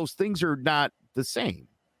 That those things are not the same.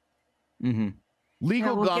 Mm-hmm.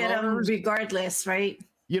 Legal gun owners, regardless, right?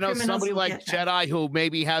 Criminals somebody like Jedi who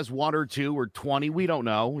maybe has 1 or 2 or 20, we don't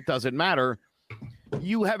know. It doesn't matter.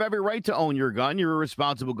 You have every right to own your gun. You're a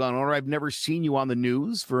responsible gun owner. I've never seen you on the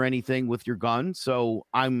news for anything with your gun, so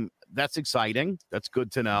that's exciting. That's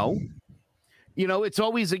good to know. It's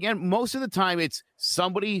always, again, most of the time it's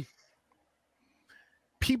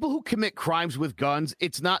people who commit crimes with guns,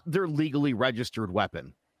 it's not their legally registered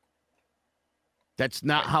weapon. That's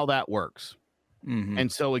not how that works. Mm-hmm.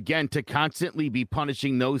 And so, again, to constantly be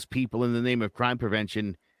punishing those people in the name of crime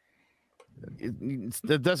prevention,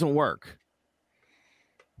 that doesn't work.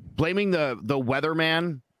 Blaming the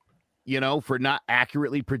weatherman, for not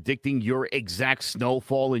accurately predicting your exact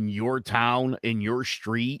snowfall in your town, in your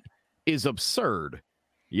street, is absurd.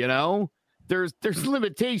 There's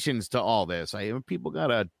limitations to all this. People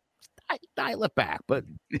gotta dial it back, but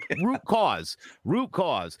root cause,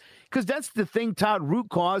 because that's the thing, Todd. Root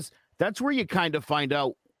cause. That's where you kind of find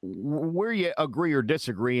out where you agree or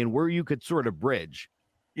disagree, and where you could sort of bridge.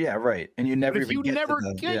 Yeah, right. And you never you never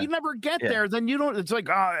get there, then you don't. It's like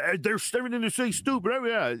there's everything to say stupid.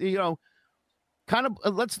 Yeah, kind of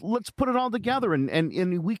let's put it all together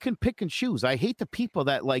and we can pick and choose. I hate the people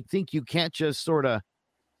that think you can't just sort of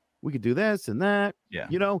we could do this and that. Yeah.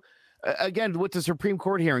 Again, with the Supreme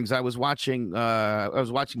Court hearings, I was watching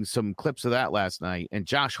some clips of that last night, and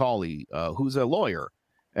Josh Hawley, who's a lawyer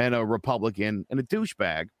and a Republican and a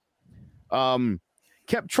douchebag,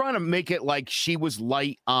 kept trying to make it like she was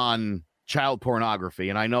light on child pornography.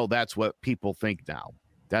 And I know that's what people think now.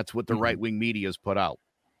 That's what the right-wing media's put out.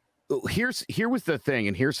 Here was the thing,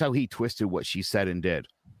 and here's how he twisted what she said and did.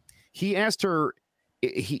 He asked her,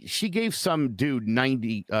 she gave some dude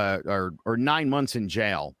 90 or 9 months in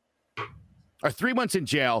jail, or 3 months in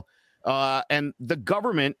jail, and the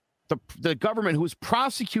government who was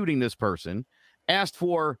prosecuting this person asked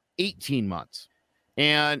for 18 months.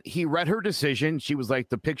 And he read her decision. She was like,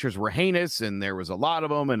 the pictures were heinous and there was a lot of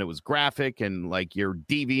them and it was graphic and like you're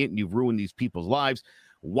deviant and you've ruined these people's lives.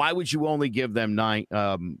 Why would you only give them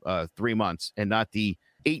 3 months and not the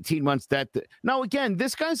 18 months now, again,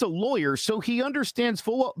 this guy's a lawyer, so he understands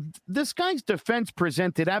this guy's defense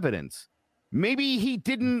presented evidence. Maybe he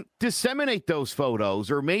didn't disseminate those photos,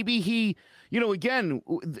 or maybe he, again,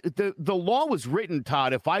 the law was written,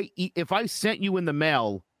 Todd. If I sent you in the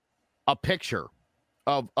mail a picture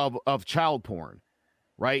of child porn,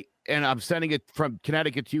 right? And I'm sending it from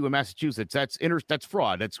Connecticut to you in Massachusetts. That's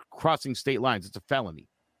fraud. That's crossing state lines. It's a felony.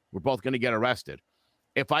 We're both going to get arrested.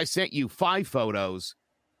 If I sent you 5 photos,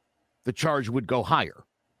 the charge would go higher,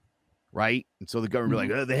 right? And so the government would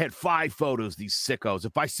be like, oh, they had 5 photos, these sickos.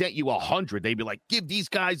 If I sent you 100, they'd be like, give these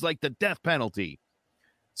guys like the death penalty.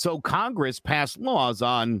 So Congress passed laws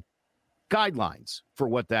on guidelines for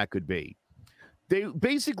what that could be.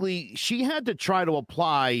 She had to try to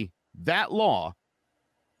apply that law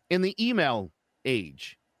in the email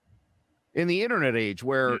age, in the internet age,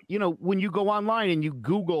 where, when you go online and you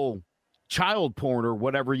Google child porn or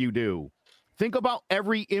whatever you do, think about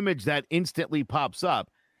every image that instantly pops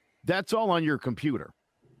up. That's all on your computer.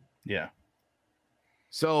 Yeah.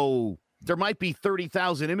 So there might be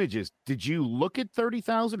 30,000 images. Did you look at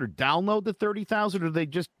 30,000 or download the 30,000, or do they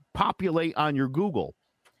just populate on your Google?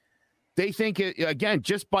 They think, again,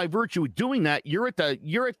 just by virtue of doing that, you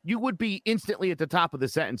would be instantly at the top of the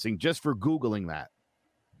sentencing just for Googling that.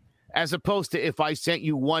 As opposed to if I sent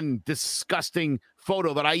you one disgusting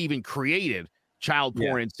photo that I even created, child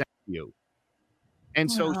porn, and sent you.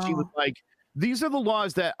 And so she was like, these are the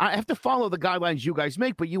laws that I have to follow, the guidelines you guys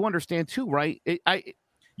make, but you understand too, right?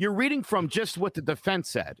 You're reading from just what the defense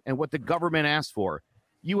said and what the government asked for.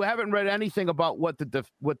 You haven't read anything about what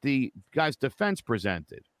the guy's defense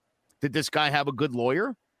presented. Did this guy have a good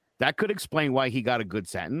lawyer? That could explain why he got a good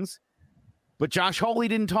sentence. But Josh Hawley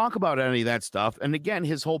didn't talk about any of that stuff. And again,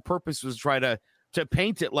 his whole purpose was try to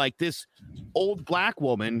paint it like this old black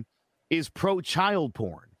woman is pro-child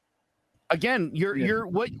porn. Again, you're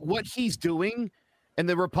what he's doing, and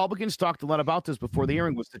the Republicans talked a lot about this before the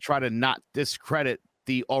hearing, was to try to not discredit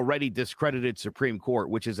the already discredited Supreme Court,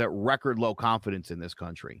 which is at record low confidence in this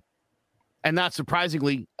country. And not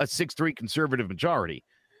surprisingly, a 6-3 conservative majority.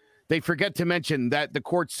 They forget to mention that the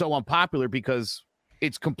court's so unpopular because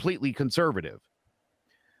it's completely conservative.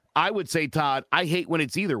 I would say, Todd, I hate when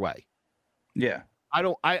it's either way. Yeah.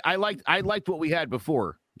 I liked what we had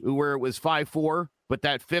before, where it was 5-4, but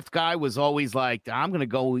that fifth guy was always like, I'm going to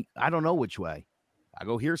go, I don't know which way. I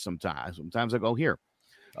go here sometimes. Sometimes I go here.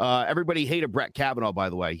 Everybody hated Brett Kavanaugh, by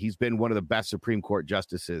the way. He's been one of the best Supreme Court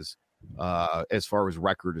justices as far as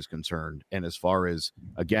record is concerned. And as far as,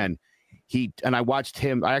 again, I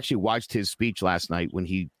actually watched his speech last night when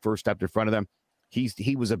he first stepped in front of them.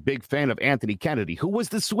 He was a big fan of Anthony Kennedy, who was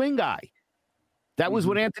the swing guy. That was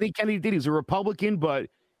what Anthony Kennedy did. He was a Republican, but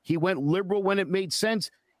he went liberal when it made sense.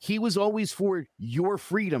 He was always for your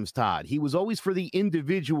freedoms, Todd. He was always for the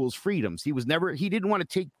individual's freedoms. He didn't want to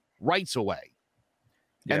take rights away.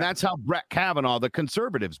 Yeah. And that's how Brett Kavanaugh, the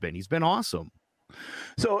conservative's been. He's been awesome.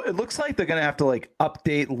 So it looks like they're going to have to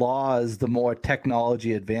update laws the more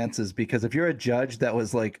technology advances, because if you're a judge that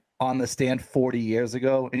was on the stand 40 years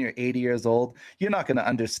ago and you're 80 years old, you're not going to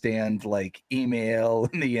understand email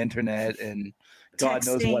and the internet and God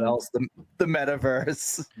knows what else, the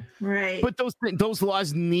metaverse. Right. But those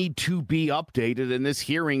laws need to be updated, and this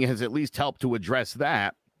hearing has at least helped to address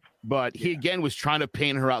that. But he again was trying to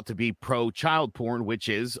paint her out to be pro-child porn, which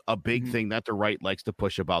is a big thing that the right likes to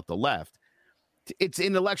push about the left. It's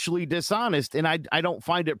intellectually dishonest, and I don't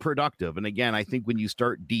find it productive. And again, I think when you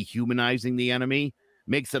start dehumanizing the enemy,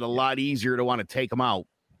 makes it a lot easier to want to take them out.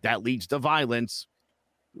 That leads to violence.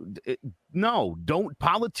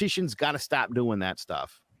 Politicians got to stop doing that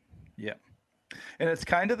stuff. Yeah. And it's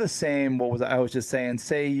kind of the same. I was just saying,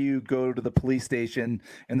 say you go to the police station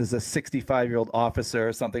and there's a 65-year-old officer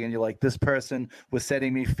or something, and you're like, this person was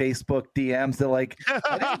sending me Facebook DMs. They're like,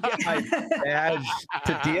 I didn't get my badge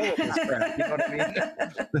to deal with this crap. You know what I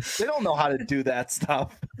mean? They don't know how to do that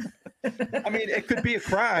stuff. I mean, it could be a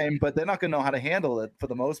crime, but they're not going to know how to handle it for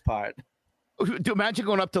the most part. Imagine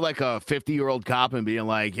going up to a 50-year-old cop and being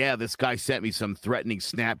like, yeah, this guy sent me some threatening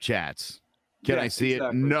Snapchats. Can I see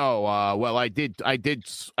it? No. Well, I did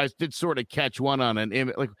sort of catch one on an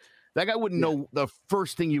image. That guy wouldn't know the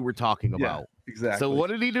first thing you were talking about. Exactly. So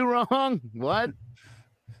what did he do wrong? What?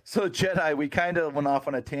 So Jetai, we kind of went off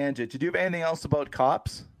on a tangent. Did you have anything else about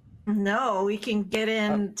cops? No, we can get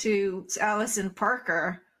into Allison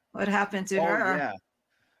Parker. What happened to her?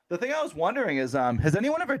 Yeah. The thing I was wondering is, has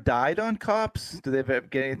anyone ever died on cops? Do they ever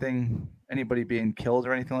get anybody being killed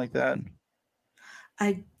or anything like that?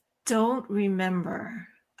 I don't remember.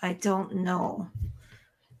 I don't know.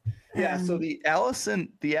 Yeah, so the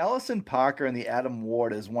Allison Parker and the Adam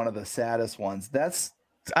Ward is one of the saddest ones.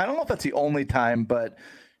 I don't know if that's the only time, but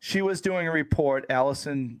she was doing a report.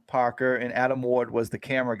 Allison Parker and Adam Ward was the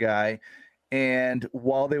camera guy, and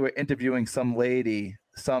while they were interviewing some lady,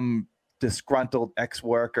 some disgruntled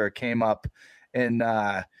ex-worker came up, and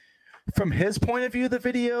from his point of view, the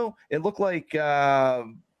video, it looked like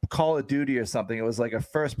Call of Duty or something. It was like a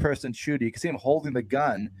first-person shooter. You could see him holding the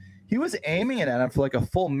gun. He was aiming it at him for like a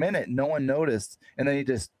full minute. No one noticed, and then he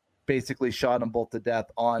just basically shot them both to death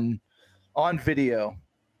on video.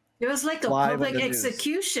 It was like a public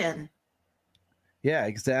execution. Yeah,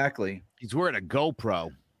 exactly. He's wearing a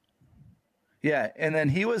GoPro. Yeah, and then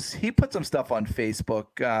he put some stuff on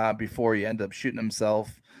Facebook before he ended up shooting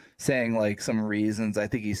himself, saying like some reasons. I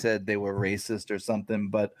think he said they were racist or something.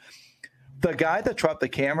 But the guy that dropped the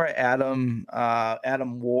camera, Adam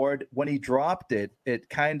Ward, when he dropped it, it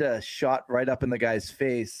kind of shot right up in the guy's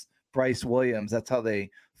face, Bryce Williams. That's how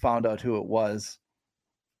they found out who it was.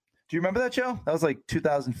 Do you remember that, Joe? That was like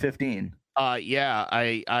 2015. Yeah,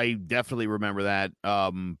 I definitely remember that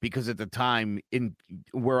because at the time in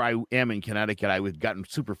where I am in Connecticut, I had gotten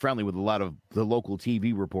super friendly with a lot of the local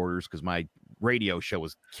TV reporters because my radio show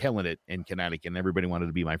was killing it in Connecticut and everybody wanted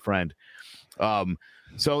to be my friend.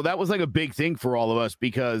 So that was like a big thing for all of us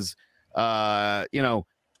because, you know,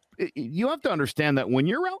 you have to understand that when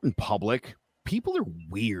you're out in public, people are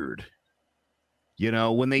weird. You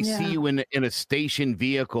know, when they see you in a station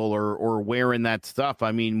vehicle or wearing that stuff,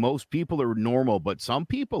 I mean, most people are normal, but some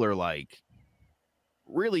people are like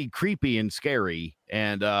really creepy and scary.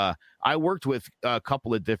 And I worked with a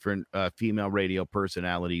couple of different female radio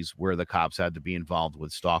personalities where the cops had to be involved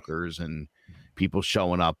with stalkers and people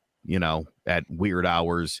showing up, you know, at weird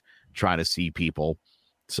hours trying to see people.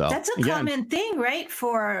 So that's a common thing, right?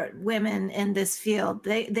 For women in this field,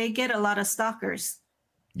 they get a lot of stalkers.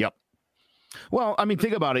 Yep. Well, I mean,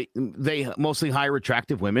 think about it. They mostly hire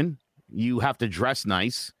attractive women. You have to dress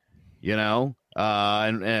nice, you know,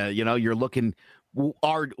 and you know, you're looking.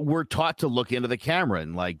 We're taught to look into the camera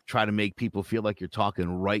and like try to make people feel like you're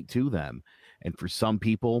talking right to them. And for some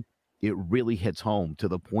people, it really hits home to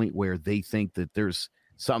the point where they think that there's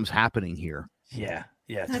something's happening here. Yeah,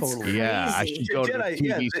 That's totally. crazy. Yeah, I should go to the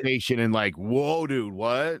TV station and like, whoa, dude,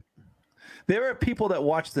 what? There are people that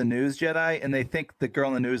watch the news, Jedi, and they think the girl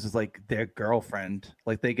in the news is like their girlfriend.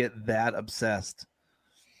 Like they get that obsessed.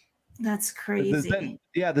 That's crazy.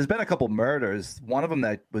 There's been a couple murders. One of them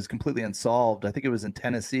that was completely unsolved. I think it was in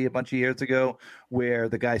Tennessee a bunch of years ago, where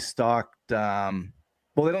the guy stalked. Well,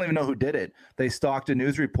 they don't even know who did it. They stalked a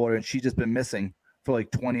news reporter, and she's just been missing for like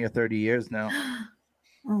 20 or 30 years now.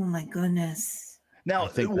 Oh my goodness. Now,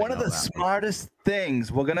 one of the smartest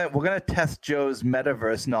things, we're gonna test Joe's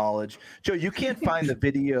metaverse knowledge. Joe, you can't find the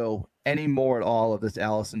video anymore at all of this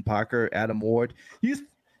Allison Parker, Adam Ward. You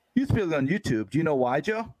used to be on YouTube. Do you know why,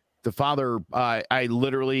 Joe? The father, I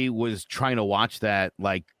literally was trying to watch that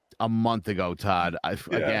like a month ago, Todd.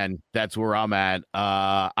 Again, that's where I'm at.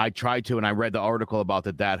 I tried to, and I read the article about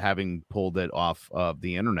the dad having pulled it off of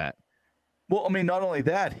the internet. Well, I mean, not only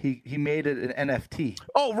that, he made it an NFT.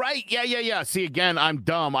 Oh, right. Yeah. See, again, I'm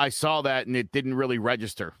dumb. I saw that, and it didn't really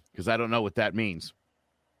register because I don't know what that means.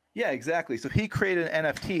 Yeah, exactly. So he created an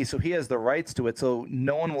NFT, so he has the rights to it, so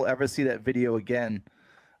no one will ever see that video again,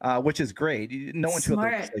 which is great. No one should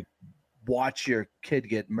just, like, watch your kid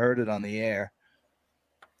get murdered on the air.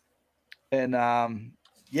 And,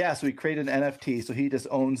 so he created an NFT, so he just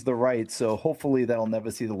owns the rights, so hopefully that'll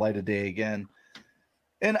never see the light of day again.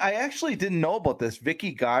 And I actually didn't know about this.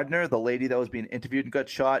 Vicky Gardner, the lady that was being interviewed and got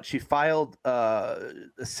shot, she filed a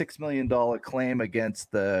 $6 million claim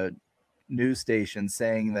against the news station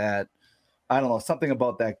saying that, I don't know, something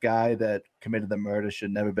about that guy that committed the murder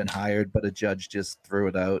should never been hired, but a judge just threw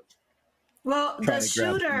it out. Well, the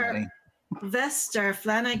shooter, Vester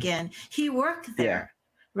Flanagan, he worked there,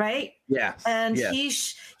 right? Yeah. And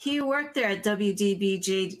he worked there at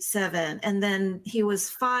WDBJ7, and then he was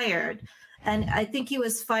fired. And I think he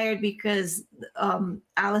was fired because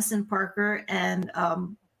Allison Parker and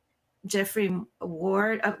Jeffrey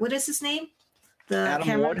Ward, what is his name? The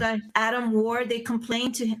camera guy, Adam Ward, they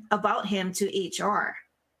complained about him to HR.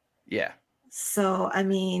 Yeah. So, I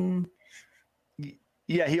mean.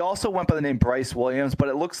 Yeah, he also went by the name Bryce Williams, but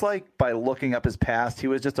it looks like by looking up his past, he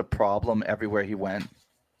was just a problem everywhere he went.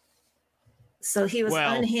 So he was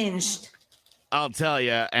unhinged. I'll tell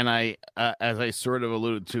you, and I, as I sort of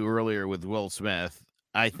alluded to earlier with Will Smith,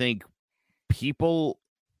 I think people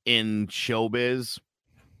in showbiz,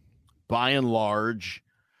 by and large,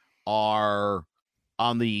 are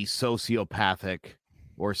on the sociopathic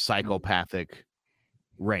or psychopathic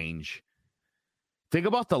range. Think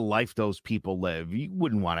about the life those people live. You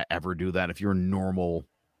wouldn't want to ever do that if you're a normal,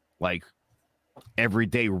 like,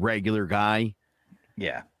 everyday regular guy.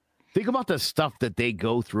 Yeah. Think about the stuff that they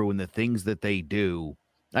go through and the things that they do.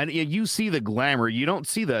 And you see the glamour, you don't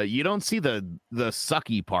see the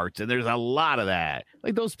sucky parts, and there's a lot of that.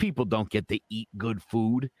 Like, those people don't get to eat good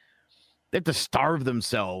food. They have to starve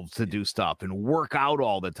themselves to do stuff and work out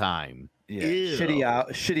all the time. Yeah.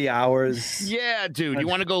 Shitty hours. Yeah, dude. You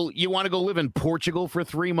want to go live in Portugal for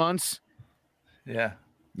 3 months? Yeah.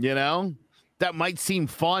 You know? That might seem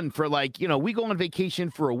fun for, like, we go on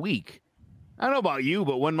vacation for a week. I don't know about you,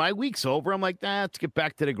 but when my week's over, I'm like, let's get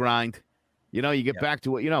back to the grind. You get back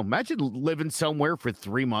to it. Imagine living somewhere for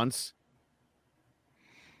 3 months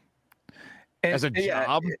as a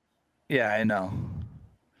job. Yeah, I know.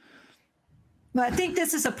 Well, I think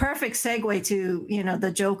this is a perfect segue to,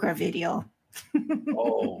 the Joker video.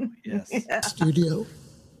 Oh, yes. Yeah. Studio.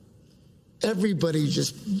 Everybody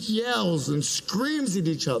just yells and screams at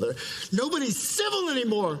each other. Nobody's civil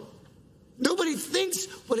anymore. Nobody thinks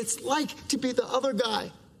what it's like to be the other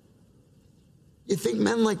guy. You think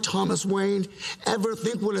men like Thomas Wayne ever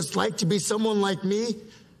think what it's like to be someone like me?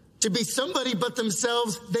 To be somebody but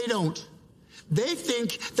themselves? They don't. They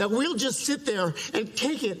think that we'll just sit there and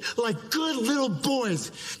take it like good little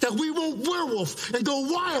boys, that we won't werewolf and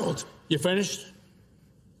go wild. You finished?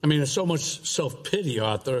 I mean, there's so much self-pity,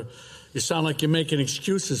 Arthur. You sound like you're making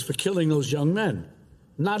excuses for killing those young men.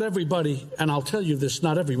 Not everybody, and I'll tell you this,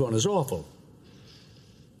 not everyone is awful.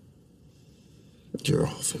 You're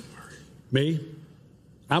awful, Murray. Me?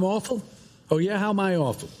 I'm awful? Oh, yeah? How am I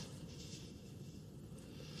awful?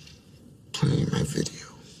 Playing my video.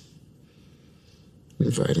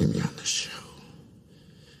 Inviting me on the show.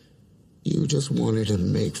 You just wanted to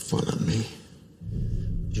make fun of me.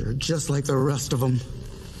 You're just like the rest of them.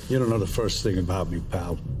 You don't know the first thing about me,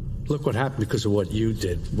 pal. Look what happened because of what you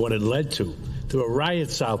did, what it led to. There were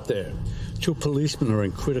riots out there. 2 policemen are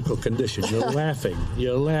in critical condition. You're laughing.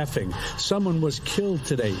 You're laughing. Someone was killed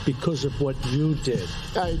today because of what you did.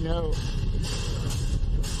 I know.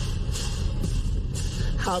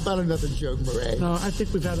 How about another joke, Murray? No, I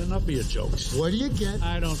think we've had enough of your jokes. What do you get?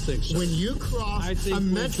 I don't think so. When you cross a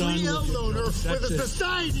mentally ill loner with a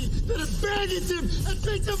society that abandons him and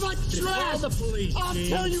treats him like trash. Call the police, I'll Gene.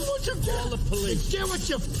 tell you what you get. Call the police. You get what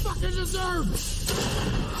you fucking deserve.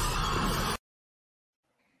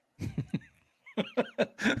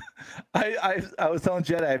 I was telling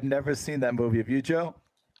Jetai I've never seen that movie. Have you, Joe?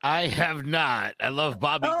 I have not. I love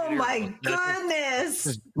Bobby. Oh, De Niro. my goodness.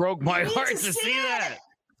 Just broke my heart to see that.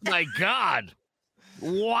 My God.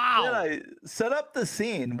 Wow. Jetai, set up the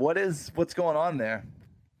scene. What's going on there?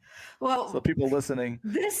 Well, so people listening.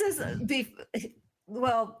 This is the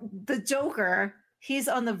Joker. He's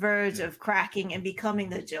on the verge of cracking and becoming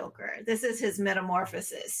the Joker. This is his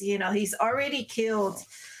metamorphosis. He's already killed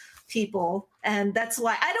people, and that's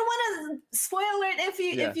why I don't want to spoil it if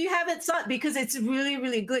you haven't saw it, because it's really,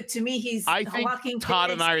 really good. To me, I think Todd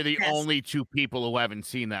and I are the only 2 people who haven't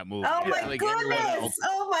seen that movie. Oh my goodness!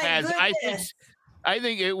 Oh my goodness! I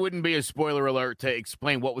think it wouldn't be a spoiler alert to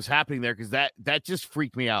explain what was happening there, because that just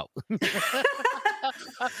freaked me out.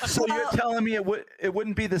 So you're telling me it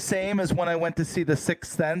wouldn't be the same as when I went to see The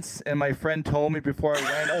Sixth Sense, and my friend told me before I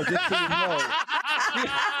went, "Oh, just so you know,"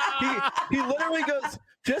 he literally goes,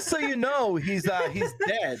 "Just so you know, he's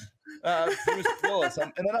dead." Bruce Willis.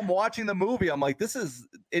 And then I'm watching the movie. I'm like, this is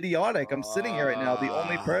idiotic. I'm sitting here right now, the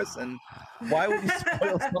only person. Why would you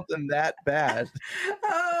spoil something that bad?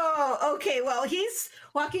 Oh, okay. Well,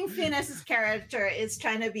 Joaquin Phoenix's character is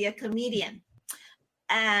trying to be a comedian,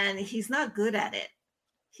 and he's not good at it.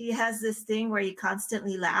 He has this thing where he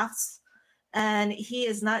constantly laughs, and he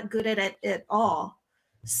is not good at it at all.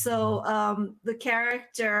 So the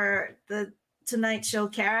character, the Tonight Show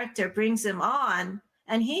character, brings him on,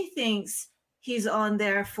 and he thinks he's on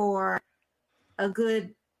there for a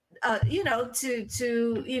good, to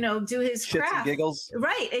do his shits craft. And giggles.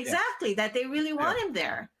 Right, exactly. Yeah. That they really want him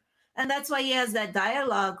there, and that's why he has that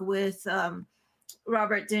dialogue with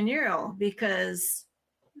Robert De Niro, because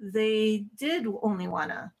they did only want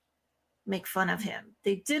to make fun of him.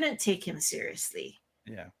 They didn't take him seriously.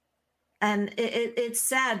 Yeah. And it's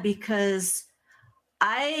sad, because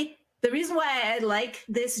the reason why I like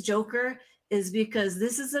this Joker is because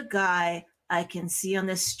this is a guy I can see on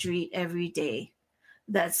the street every day.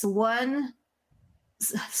 That's one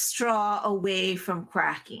straw away from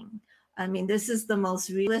cracking, I mean, this is the most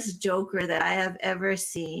realist Joker that I have ever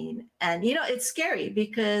seen. And, it's scary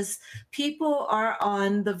because people are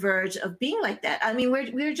on the verge of being like that. I mean,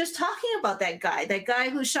 we're just talking about that guy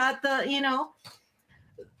who shot the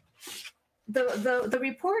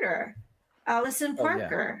reporter, Allison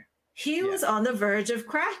Parker. Yeah. He was on the verge of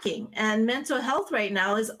cracking, and mental health right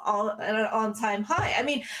now is all at an all-time high. I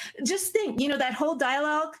mean, just think, that whole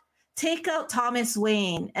dialogue, take out Thomas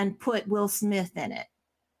Wayne and put Will Smith in it.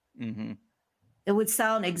 Mm-hmm. It would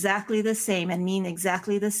sound exactly the same and mean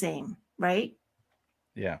exactly the same, right?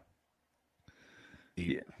 Yeah.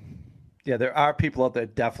 Yeah, there are people out there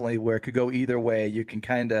definitely where it could go either way. You can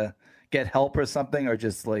kind of get help or something, or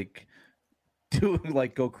just go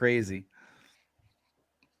crazy.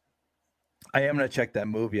 I am going to check that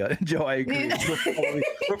movie out. Joe, I agree.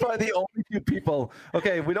 We're probably the only two people.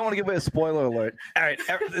 Okay, we don't want to give away a spoiler alert. All right,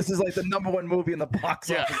 this is like the #1 movie in the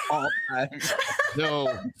box office all time.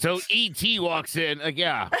 So E.T. walks in. All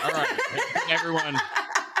right.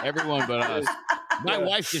 Everyone but us. My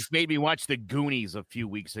wife just made me watch The Goonies a few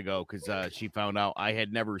weeks ago because she found out I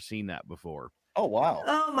had never seen that before. Oh, wow.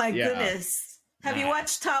 Oh, my goodness. Have you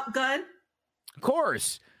watched Top Gun? Of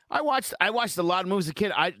course. I watched a lot of movies as a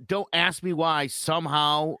kid. I don't ask me why.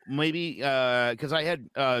 Somehow, maybe because I had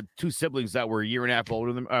 2 siblings that were a year and a half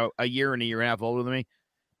older than a year and a half older than me,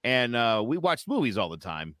 and we watched movies all the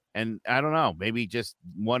time. And I don't know, maybe just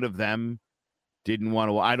one of them didn't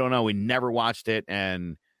want to. I don't know. We never watched it,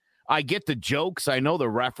 and I get the jokes. I know the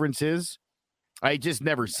references. I just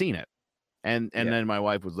never seen it. And then my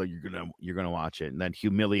wife was like, "You're gonna watch it," and then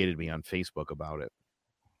humiliated me on Facebook about it.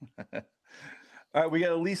 All right, we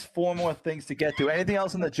got at least 4 more things to get to. Anything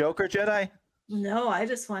else on the Joker, Jedi? No, I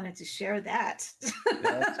just wanted to share that.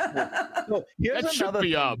 That's cool. So that should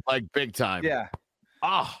be up like big time. Yeah.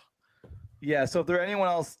 Yeah. So if there anyone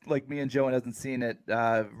else like me and Joe and hasn't seen it,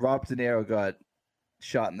 Robert De Niro got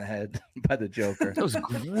shot in the head by the Joker. That was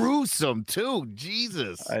gruesome too.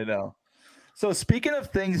 Jesus. I know. So speaking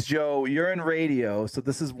of things, Joe, you're in radio, so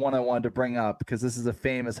this is one I wanted to bring up because this is a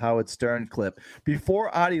famous Howard Stern clip.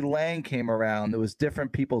 Before Artie Lang came around, there was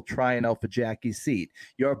different people trying out for Jackie's seat.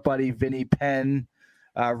 Your buddy Vinnie Penn,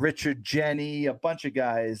 Richard Jenny, a bunch of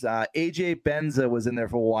guys. AJ Benza was in there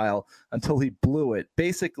for a while until he blew it.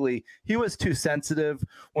 Basically, he was too sensitive.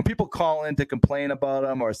 When people call in to complain about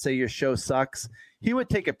him or say your show sucks, he would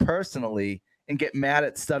take it personally and get mad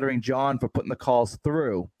at Stuttering John for putting the calls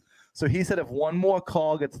through. So he said, if one more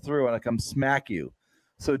call gets through, and I come smack you.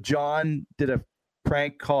 So John did a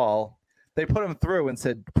prank call. They put him through and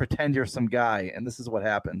said, pretend you're some guy. And this is what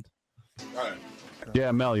happened. All right.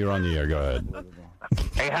 Yeah, Mel, you're on the air. Go ahead.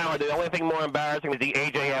 Hey, Howard, the only thing more embarrassing is the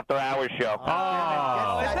AJ After Hours show.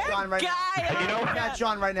 Oh. That's John right now. And you know, that's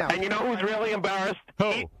John right now. And you know who's really embarrassed?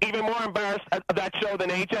 Who? Even more embarrassed of that show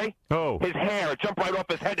than AJ? Who? His hair jumped right off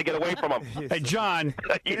his head to get away from him. Hey, John.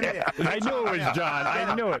 Yeah. I knew it was John.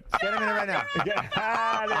 I knew it. Get him in right now.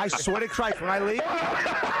 I swear to Christ, when I leave.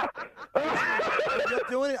 You're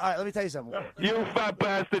doing it? All right, let me tell you something. You fat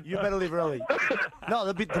bastard. You better leave early. No,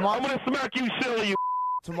 there'll be tomorrow. I'm going to smack you silly, you.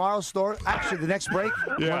 Tomorrow's story. Actually, the next break.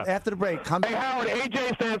 Yeah. After the break, come. Hey, Howard,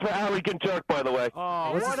 AJ stands for arrogant jerk, by the way.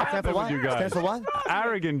 Oh, what's what this happened with you guys? Stands for what?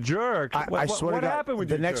 Arrogant jerk. I swear to God. What happened with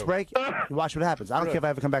the you next two? break? You watch what happens. I don't care if I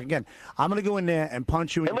ever come back again. I'm gonna go in there and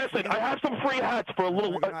punch you. And listen, I have some free hats for a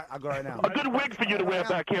little. I'll go right now. A good wig for you to wear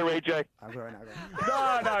back here, AJ. I'll go right now.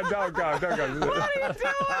 No, don't go. What are you doing?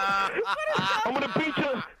 I'm gonna beat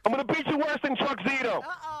you. I'm gonna beat you worse than Chuck Zito.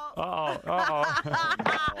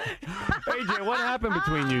 AJ, what happened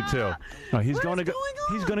between you two? No, he's going to go.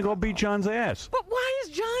 He's going to go beat John's ass. But why is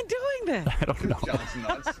John doing this? I don't know. John's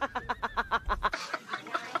nuts.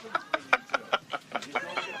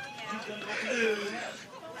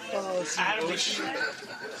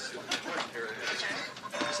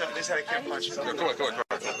 This had a can't punch. Come on.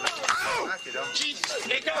 Oh! Jesus,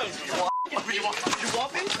 here it goes. You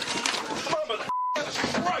want me? Come on, mother.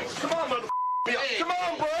 Right. Come on, mother. Come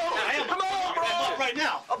on, bro. Come on, bro. I'm up right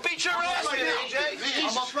now. I'll beat your ass right now,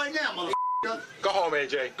 AJ. I'm up right now, mother. Go home,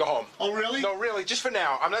 AJ. Go home. Oh, really? No, really. Just for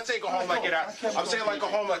now. I'm not saying go home like get out. I'm saying like go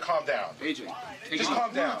home like calm down. AJ. Just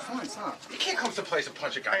calm down. Fine, stop. You can't come to the place and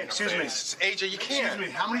punch a guy. Excuse me. AJ, you can't. Excuse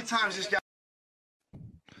me. How many times this guy?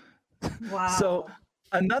 Wow. So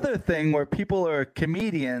another thing where people are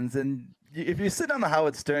comedians, and if you sit on the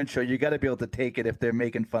Howard Stern show, you got to be able to take it if they're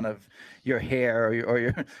making fun of your hair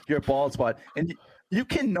or your bald spot. And you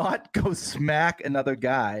cannot go smack another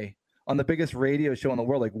guy on the biggest radio show in the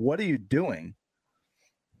world. Like, what are you doing?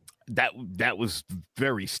 That was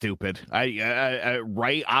very stupid. I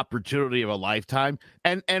right opportunity of a lifetime,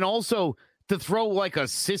 and also to throw like a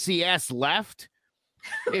sissy ass left.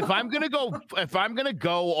 if I'm gonna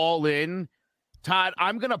go all in, Todd,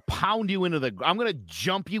 I'm gonna pound you I'm gonna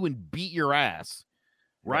jump you and beat your ass,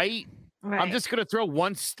 right? I'm just gonna throw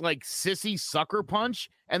one like sissy sucker punch,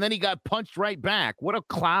 and then he got punched right back. What a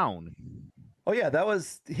clown! Oh yeah,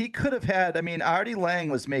 he could have had. I mean, Artie Lang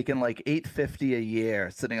was making like $850 a year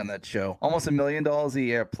sitting on that show, almost $1 million a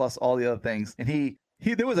year plus all the other things, and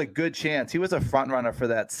there was a good chance he was a front runner for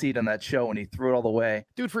that seat on that show, and he threw it all the way.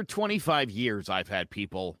 Dude, for 25 years, I've had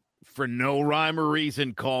people for no rhyme or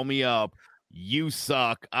reason call me up. You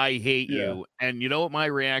suck. I hate you. And you know what my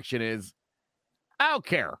reaction is? I don't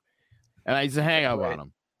care. And I just hang up on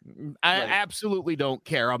them. I absolutely don't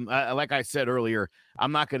care. Like I said earlier,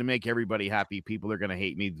 I'm not going to make everybody happy. People are going to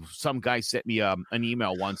hate me. Some guy sent me an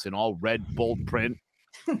email once in all red bold print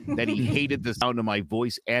that he hated the sound of my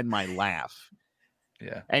voice and my laugh.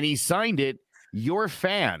 Yeah. And he signed it, your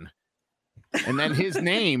fan. And then his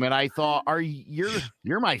name. And I thought,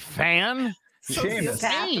 you're my fan?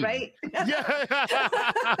 Sociopath, right?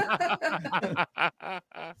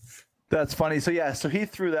 That's funny. So he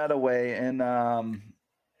threw that away, and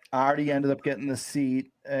Artie ended up getting the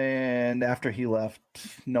seat. And after he left,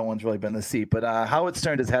 no one's really been in the seat. But Howard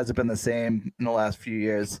Stern just hasn't been the same in the last few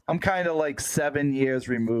years. I'm kind of like 7 years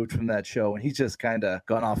removed from that show, and he's just kind of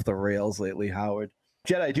gone off the rails lately, Howard.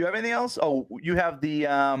 Jetai, do you have anything else? Oh, you have the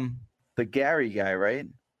Gary guy, right?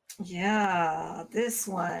 Yeah, this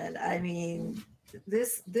one. I mean,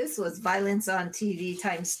 this was violence on TV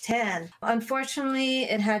times 10. Unfortunately,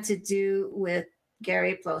 it had to do with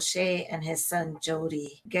Gary Plauché and his son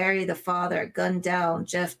Jody. Gary, the father, gunned down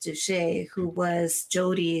Jeff Duché, who was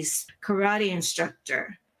Jody's karate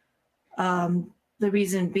instructor. The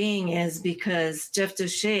reason being is because Jeff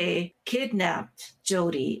Duché kidnapped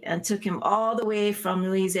Jody and took him all the way from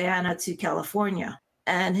Louisiana to California.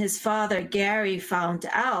 And his father, Gary, found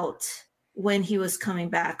out when he was coming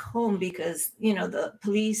back home because, the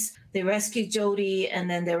police, they rescued Jody and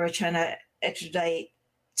then they were trying to extradite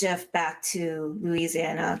Jeff back to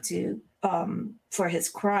Louisiana for his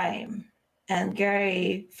crime. And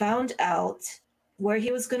Gary found out where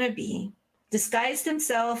he was going to be, disguised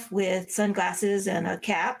himself with sunglasses and a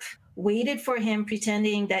cap, waited for him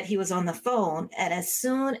pretending that he was on the phone. And as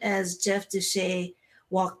soon as Jeff Duché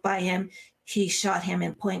walked by him, he shot him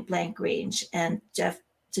in point blank range, and Jeff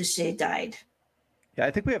Duché died. Yeah,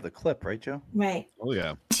 I think we have the clip, right, Joe? Right. Oh,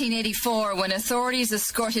 yeah. 1984, when authorities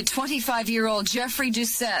escorted 25-year-old Jeffrey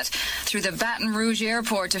Doucette through the Baton Rouge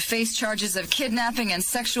airport to face charges of kidnapping and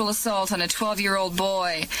sexual assault on a 12-year-old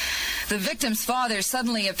boy. The victim's father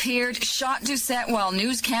suddenly appeared, shot Doucette while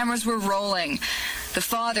news cameras were rolling. The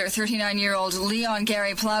father, 39-year-old Leon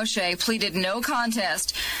Gary Plauché, pleaded no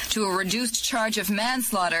contest to a reduced charge of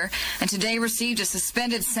manslaughter and today received a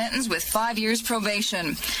suspended sentence with 5 years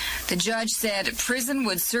probation. The judge said prison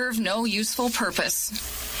would serve no useful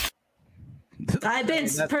purpose. I've been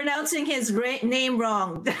pronouncing his name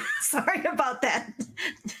wrong. Sorry about that.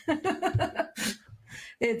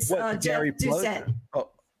 It's Jeff Doucette.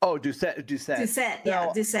 Oh, Doucette. Doucette, yeah,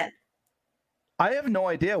 Doucette. I have no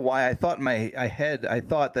idea why I thought I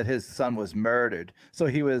thought that his son was murdered. So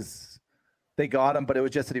they got him, but it was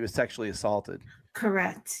just that he was sexually assaulted.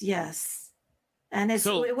 Correct. Yes. And it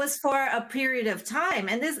was for a period of time.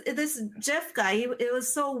 And this Jeff guy, it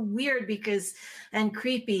was so weird and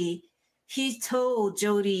creepy. He told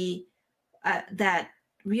Jody that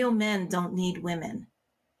real men don't need women.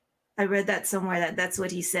 I read that somewhere that's what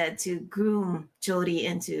he said to groom Jody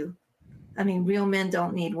into. I mean, real men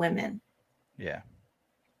don't need women. Yeah.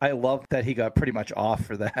 I love that he got pretty much off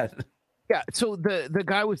for that. Yeah, so the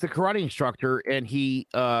guy was the karate instructor, and he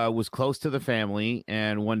was close to the family,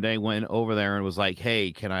 and one day went over there and was like,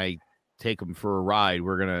 hey, can I take him for a ride?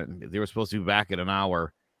 They were supposed to be back in an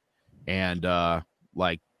hour, and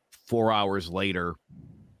like 4 hours later,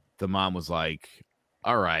 the mom was like,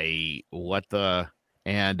 all right, what the...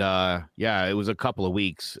 And yeah, it was a couple of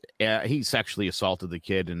weeks. He sexually assaulted the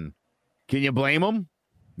kid, and can you blame him?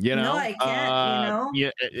 No, I can't, Yeah.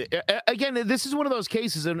 Again, this is one of those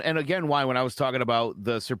cases, and again, why when I was talking about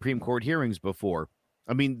the Supreme Court hearings before,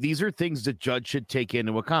 I mean, these are things the judge should take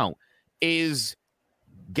into account. Is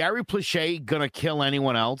Gary Plauché gonna kill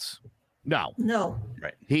anyone else? No.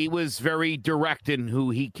 Right. He was very direct in who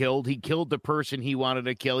he killed. He killed the person he wanted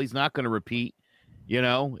to kill. He's not going to repeat.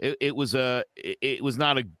 It was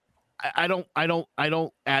not a. I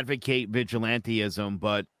don't advocate vigilantism,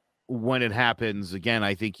 but when it happens again,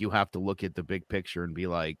 I think you have to look at the big picture and be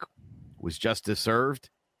like, was justice served?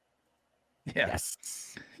 Yes.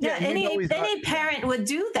 Yeah, any parent would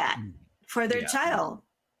do that for their child.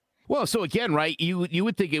 Well, so again, right, you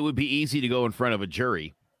would think it would be easy to go in front of a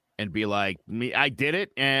jury. and be like, "Me, I did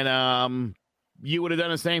it," and you would have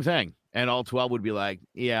done the same thing, and all 12 would be like,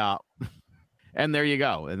 "Yeah," and there you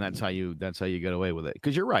go, and that's how you get away with it.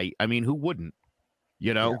 Because you're right. I mean, who wouldn't?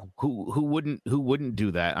 You know, who wouldn't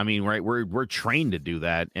do that? I mean, right? We're trained to do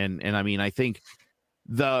that, and I mean, I think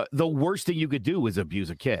the worst thing you could do is abuse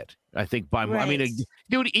a kid. I think I mean,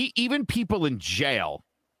 dude, even people in jail,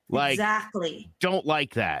 like, don't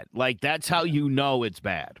like that. Like, that's how you know it's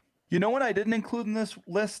bad. You know what I didn't include in this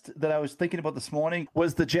list that I was thinking about this morning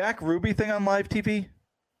was the Jack Ruby thing on live TV.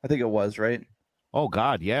 I think it was, right? Oh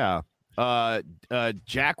God, yeah.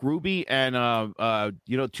 Jack Ruby and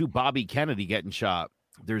two Bobby Kennedy getting shot.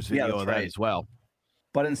 There's video of that as well.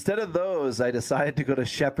 But instead of those, I decided to go to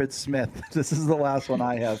Shepard Smith. This is the last one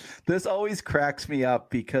I have. This always cracks me up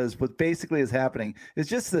because what basically is happening is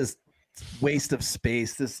just this waste of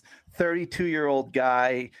space. This 32-year-old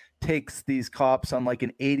guy takes these cops on like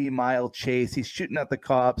an 80-mile chase. He's shooting at the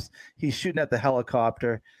cops. He's shooting at the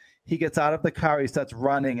helicopter. He gets out of the car. He starts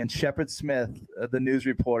running, and Shepard Smith, the news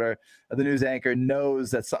reporter, the news anchor,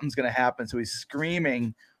 knows that something's going to happen. So he's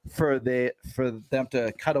screaming for them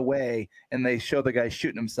to cut away, and they show the guy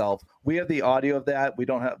shooting himself. We have the audio of that. We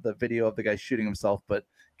don't have the video of the guy shooting himself, but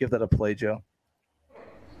give that a play, Joe.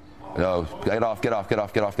 No, get off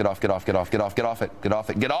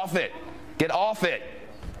it.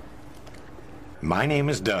 My name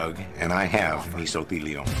is Doug, and I have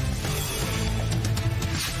mesothelioma.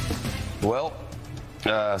 Well,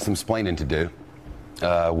 some splaining to do.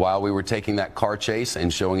 While we were taking that car chase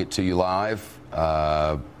and showing it to you live,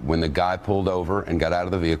 when the guy pulled over and got out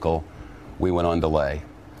of the vehicle, we went on delay.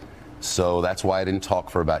 So that's why I didn't talk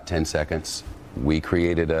for about 10 seconds. We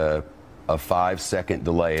created a 5-second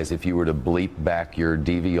delay, as if you were to bleep back your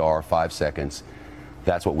DVR 5 seconds.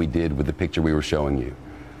 That's what we did with the picture we were showing you,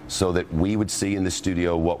 so that we would see in the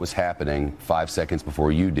studio what was happening 5 seconds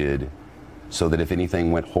before you did, so that if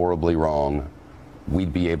anything went horribly wrong,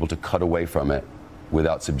 we'd be able to cut away from it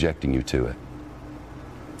without subjecting you to it.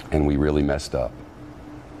 And we really messed up.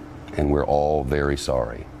 And we're all very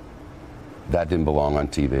sorry. That didn't belong on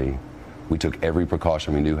TV. We took every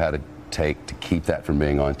precaution we knew how to take to keep that from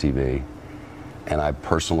being on TV. And I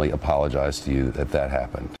personally apologize to you that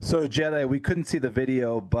happened. So, Jetai, we couldn't see the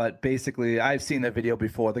video, but basically, I've seen the video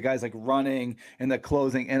before. The guy's like running, and they're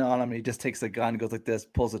closing in on him. He just takes the gun, goes like this,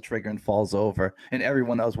 pulls the trigger, and falls over. And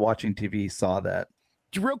everyone that was watching TV saw that.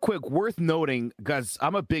 Real quick, worth noting, because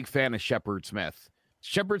I'm a big fan of Shepard Smith.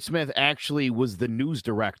 Shepard Smith actually was the news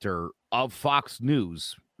director of Fox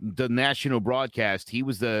News, the national broadcast. He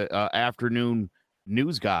was the afternoon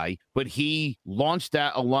news guy, but he launched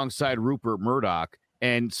that alongside Rupert Murdoch.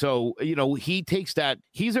 And so, you know, he takes that.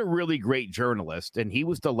 He's a really great journalist, and he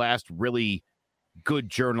was the last really good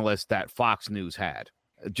journalist that Fox News had.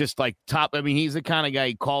 Just like top. I mean, he's the kind of guy,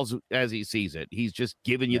 he calls as he sees it. He's just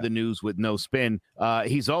giving you the news with no spin.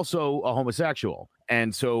 He's also a homosexual.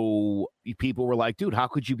 And so people were like, dude, how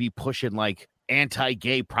could you be pushing like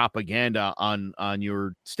anti-gay propaganda on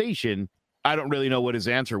your station? I don't really know what his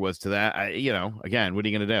answer was to that. Again, what are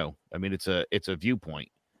you going to do? I mean, it's a viewpoint,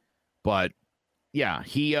 but yeah,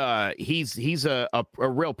 he's a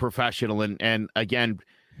real professional. And again,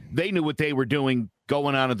 they knew what they were doing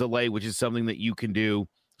going on a delay, which is something that you can do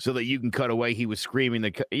so that you can cut away. He was screaming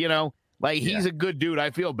he's a good dude.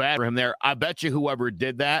 I feel bad for him there. I bet you whoever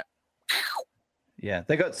did that. Yeah.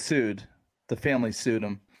 They got sued. The family sued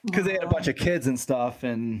him because they had a bunch of kids and stuff,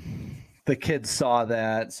 and the kids saw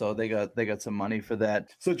that, so they got some money for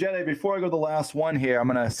that. So, Jetai, before I go to the last one here, I'm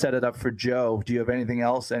going to set it up for Joe. Do you have anything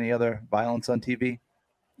else? Any other violence on TV?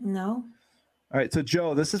 No. All right, so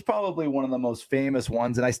Joe, this is probably one of the most famous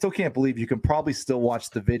ones, and I still can't believe you can probably still watch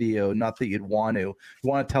the video, not that you'd want to. You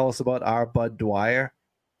want to tell us about our Bud Dwyer?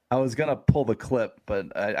 I was going to pull the clip,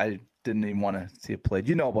 but I didn't even want to see it played.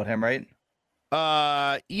 You know about him, right?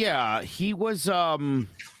 Yeah, he was,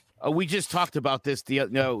 we just talked about this.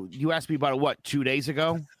 You asked me about it, what, 2 days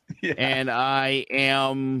ago? Yeah. And I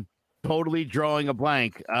am totally drawing a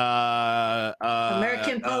blank.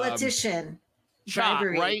 American politician. Shot,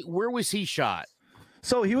 bribery. right? Where was he shot?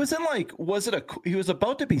 So he was in he was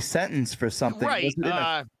about to be sentenced for something. Right.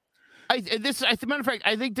 Matter of fact,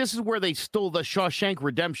 I think this is where they stole the Shawshank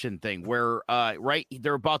Redemption thing, where, right,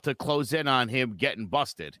 they're about to close in on him getting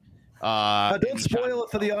busted. Don't spoil it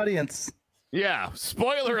for the audience. Yeah,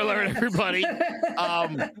 spoiler alert, everybody.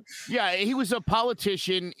 Yeah, he was a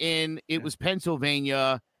politician it was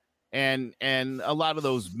Pennsylvania, and a lot of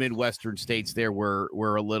those Midwestern states there were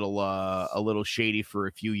a little shady for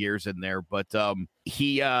a few years in there. But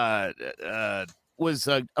he was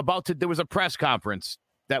there was a press conference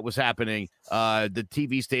that was happening. The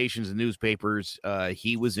TV stations and newspapers,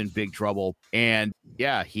 he was in big trouble. And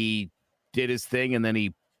yeah, he did his thing and then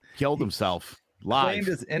he killed himself live.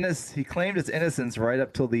 He claimed his innocence right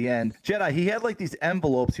up till the end. Jetai, he had like these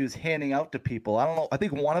envelopes he was handing out to people. I don't know. I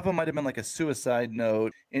think one of them might have been like a suicide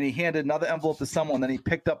note, and he handed another envelope to someone. Then he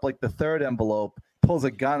picked up like the third envelope, pulls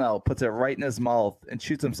a gun out, puts it right in his mouth, and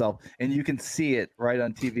shoots himself. And you can see it right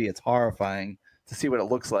on TV. It's horrifying to see what it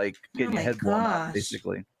looks like getting your head blown off,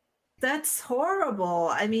 basically. That's horrible.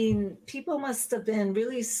 I mean, people must have been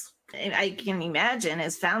really, I can imagine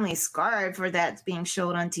his family scarred for that being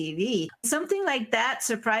showed on TV. Something like that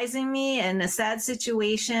surprising me, and a sad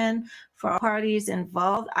situation for all parties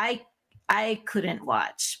involved. I couldn't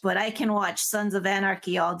watch, but I can watch Sons of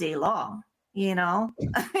Anarchy all day long, you know?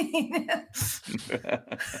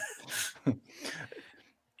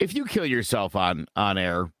 If you kill yourself on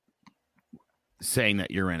air saying that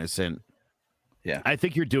you're innocent, yeah, I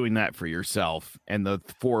think you're doing that for yourself and the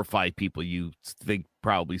 4 or 5 people you think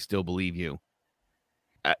probably still believe you.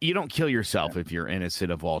 You don't kill yourself if you're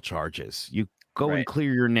innocent of all charges. You go and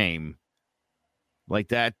clear your name like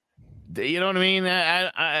that. You know what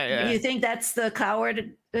I mean? You think that's the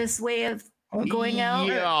cowardice way of going out?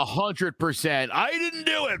 Yeah, 100%. I didn't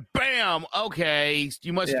do it. Bam. Okay,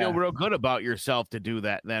 you must feel real good about yourself to do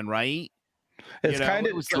that, then, right? It's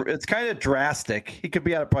kind of drastic. He could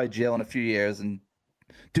be out of probably jail in a few years and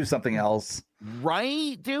do something else.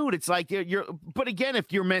 Right, dude. It's like but again,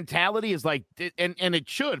 if your mentality is like, and it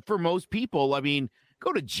should for most people, I mean,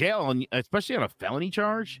 go to jail, and especially on a felony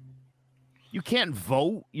charge. You can't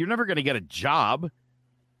vote. You're never going to get a job.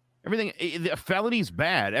 A felony's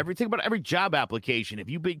bad. Everything about every job application, if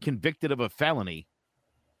you've been convicted of a felony,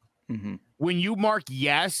 when you mark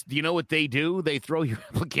yes, do you know what they do? They throw your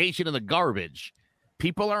application in the garbage.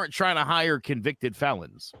 People aren't trying to hire convicted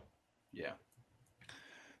felons. Yeah.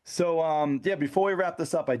 So, before we wrap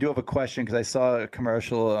this up, I do have a question because I saw a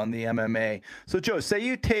commercial on the MMA. So, Joe, say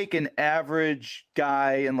you take an average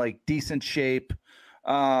guy in like decent shape,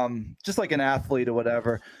 just like an athlete or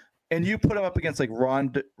whatever, and you put him up against like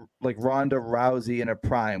Ronda Rousey in her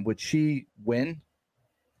prime. Would she win?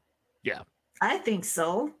 Yeah, I think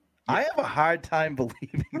so. I have a hard time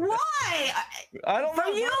believing. Why? I don't know. For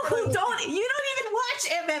you who don't even watch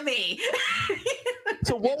MMA.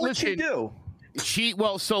 So what would she do?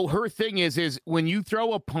 So her thing is when you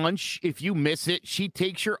throw a punch, if you miss it, she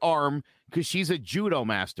takes your arm because she's a judo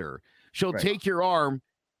master. She'll take your arm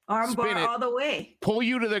bar all the way, pull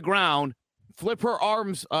you to the ground, flip her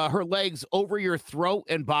arms, her legs over your throat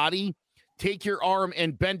and body, take your arm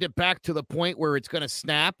and bend it back to the point where it's going to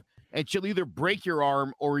snap, and she'll either break your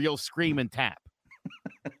arm or you'll scream and tap.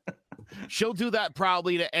 She'll do that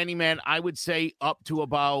probably to any man, I would say up to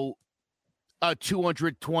about a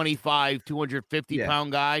 225,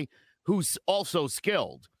 250-pound guy who's also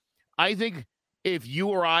skilled. I think if you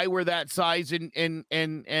or I were that size and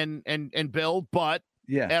build, but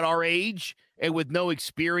at our age and with no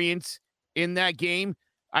experience in that game,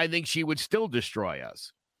 I think she would still destroy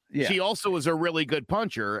us. Yeah. She also is a really good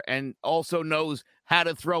puncher and also knows how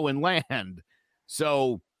to throw and land.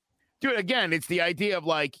 So, dude, again, it's the idea of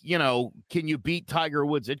like, can you beat Tiger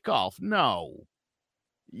Woods at golf? No.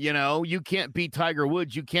 You can't beat Tiger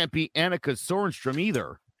Woods. You can't beat Annika Sorenstam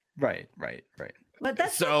either. Right. But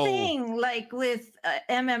that's the thing, like with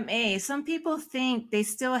MMA, some people think they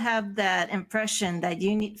still have that impression that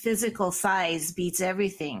you need physical size beats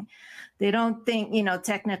everything. They don't think,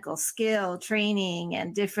 technical skill, training,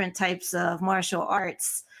 and different types of martial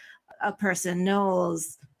arts a person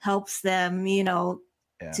knows helps them,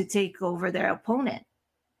 to take over their opponent.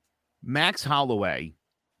 Max Holloway.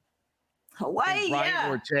 Hawaii, Brian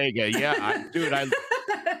Ortega. Yeah,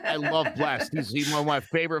 I love Blessed. He's one of my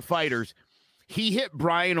favorite fighters. He hit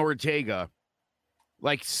Brian Ortega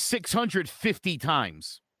like 650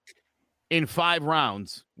 times in 5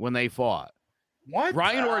 rounds when they fought. What?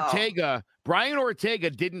 Brian Ortega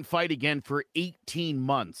didn't fight again for 18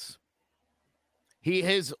 months.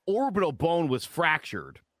 His orbital bone was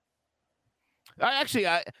fractured. I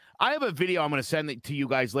have a video I'm going to send it to you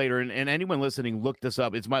guys later, and anyone listening, look this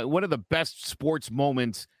up. It's one of the best sports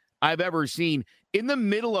moments I've ever seen. In the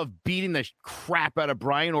middle of beating the crap out of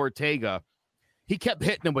Brian Ortega, he kept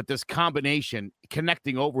hitting him with this combination,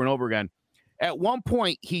 connecting over and over again. At one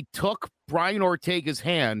point, he took Brian Ortega's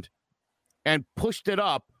hand and pushed it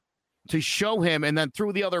up to show him, and then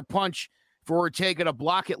threw the other punch for Ortega to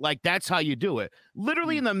block it. Like, that's how you do it.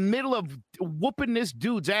 Literally in the middle of whooping this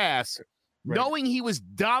dude's ass, knowing he was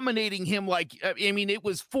dominating him. Like, it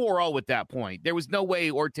was 4-0 at that point. There was no way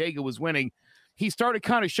Ortega was winning. He started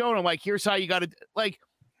kind of showing him, like, here's how you got to, like,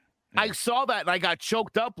 I saw that and I got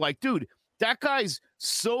choked up. Like, dude, that guy's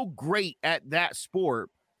so great at that sport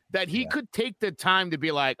that he could take the time to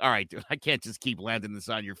be like, all right, dude, I can't just keep landing this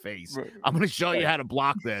on your face. I'm going to show you how to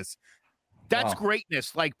block this. That's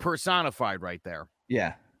greatness, like personified right there.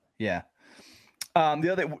 Yeah. Yeah. The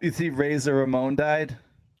other, you see, Razor Ramon died,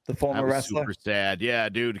 the former wrestler. Super sad. Yeah,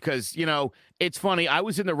 dude. Because, it's funny. I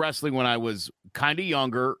was in the wrestling when I was kind of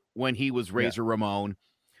younger when he was Razor Ramon.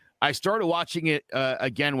 I started watching it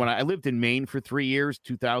again when I lived in Maine for 3 years,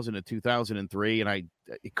 2000 to 2003, and I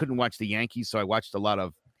couldn't watch the Yankees, so I watched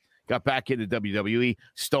got back into WWE.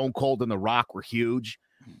 Stone Cold and The Rock were huge,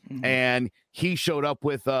 and he showed up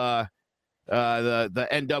with the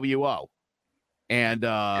NWO, and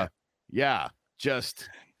just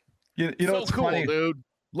you know, so it's cool, funny, dude.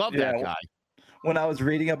 Love that guy. When I was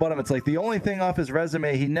reading about him, it's like the only thing off his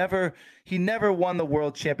resume, he never won the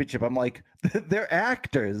world championship. I'm like, they're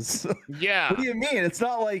actors. Yeah. What do you mean? It's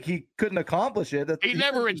not like he couldn't accomplish it. He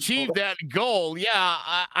never achieved that goal. Yeah,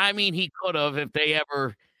 I mean, he could have if they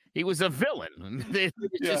ever. He was a villain. They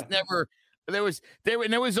just never. There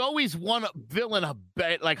was always one villain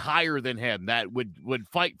like higher than him that would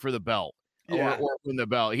fight for the belt. Or win the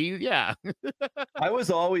belt. I was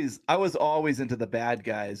always into the bad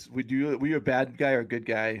guys. Were you a bad guy or good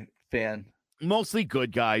guy fan? Mostly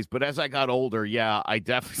good guys, but as I got older, I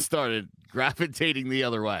definitely started gravitating the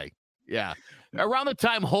other way. Yeah. Around the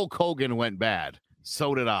time Hulk Hogan went bad,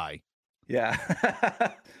 so did I. Yeah.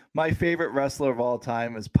 My favorite wrestler of all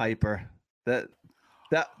time is Piper. That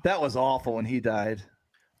was awful when he died.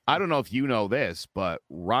 I don't know if you know this, but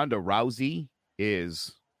Ronda Rousey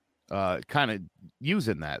is kind of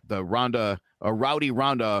using that. The Rowdy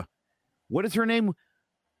Ronda, what is her name?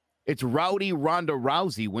 It's Rowdy Ronda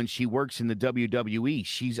Rousey when she works in the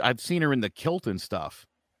WWE. I've seen her in the kilt and stuff.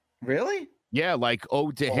 Really? Yeah, like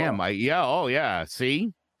ode to him. Wow.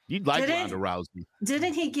 See? You'd like Ronda Rousey.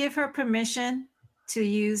 Didn't he give her permission to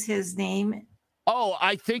use his name? Oh,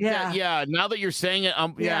 I think that. Yeah. Now that you're saying it,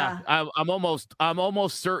 I'm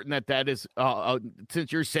almost certain that is.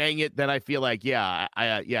 Since you're saying it, then I feel like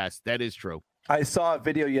yes, that is true. I saw a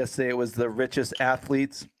video yesterday. It was the richest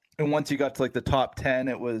athletes, and once you got to like the top 10,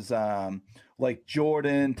 it was like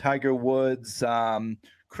Jordan, Tiger Woods,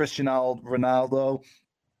 Cristiano Ronaldo,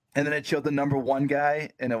 and then it showed the number one guy,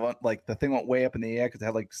 and it went like the thing went way up in the air because it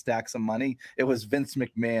had like stacks of money. It was Vince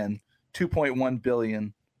McMahon, $2.1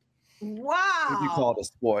 billion. Wow. What do you call it a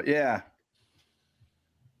sport? Yeah.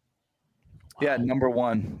 Yeah, number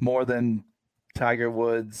one, more than Tiger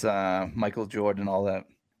Woods, Michael Jordan, all that.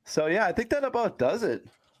 So, yeah, I think that about does it.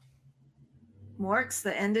 Morks,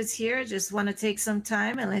 the end is here. Just want to take some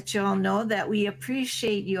time and let you all know that we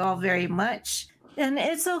appreciate you all very much. And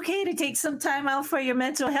it's okay to take some time out for your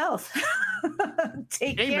mental health.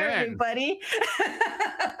 Take care, everybody.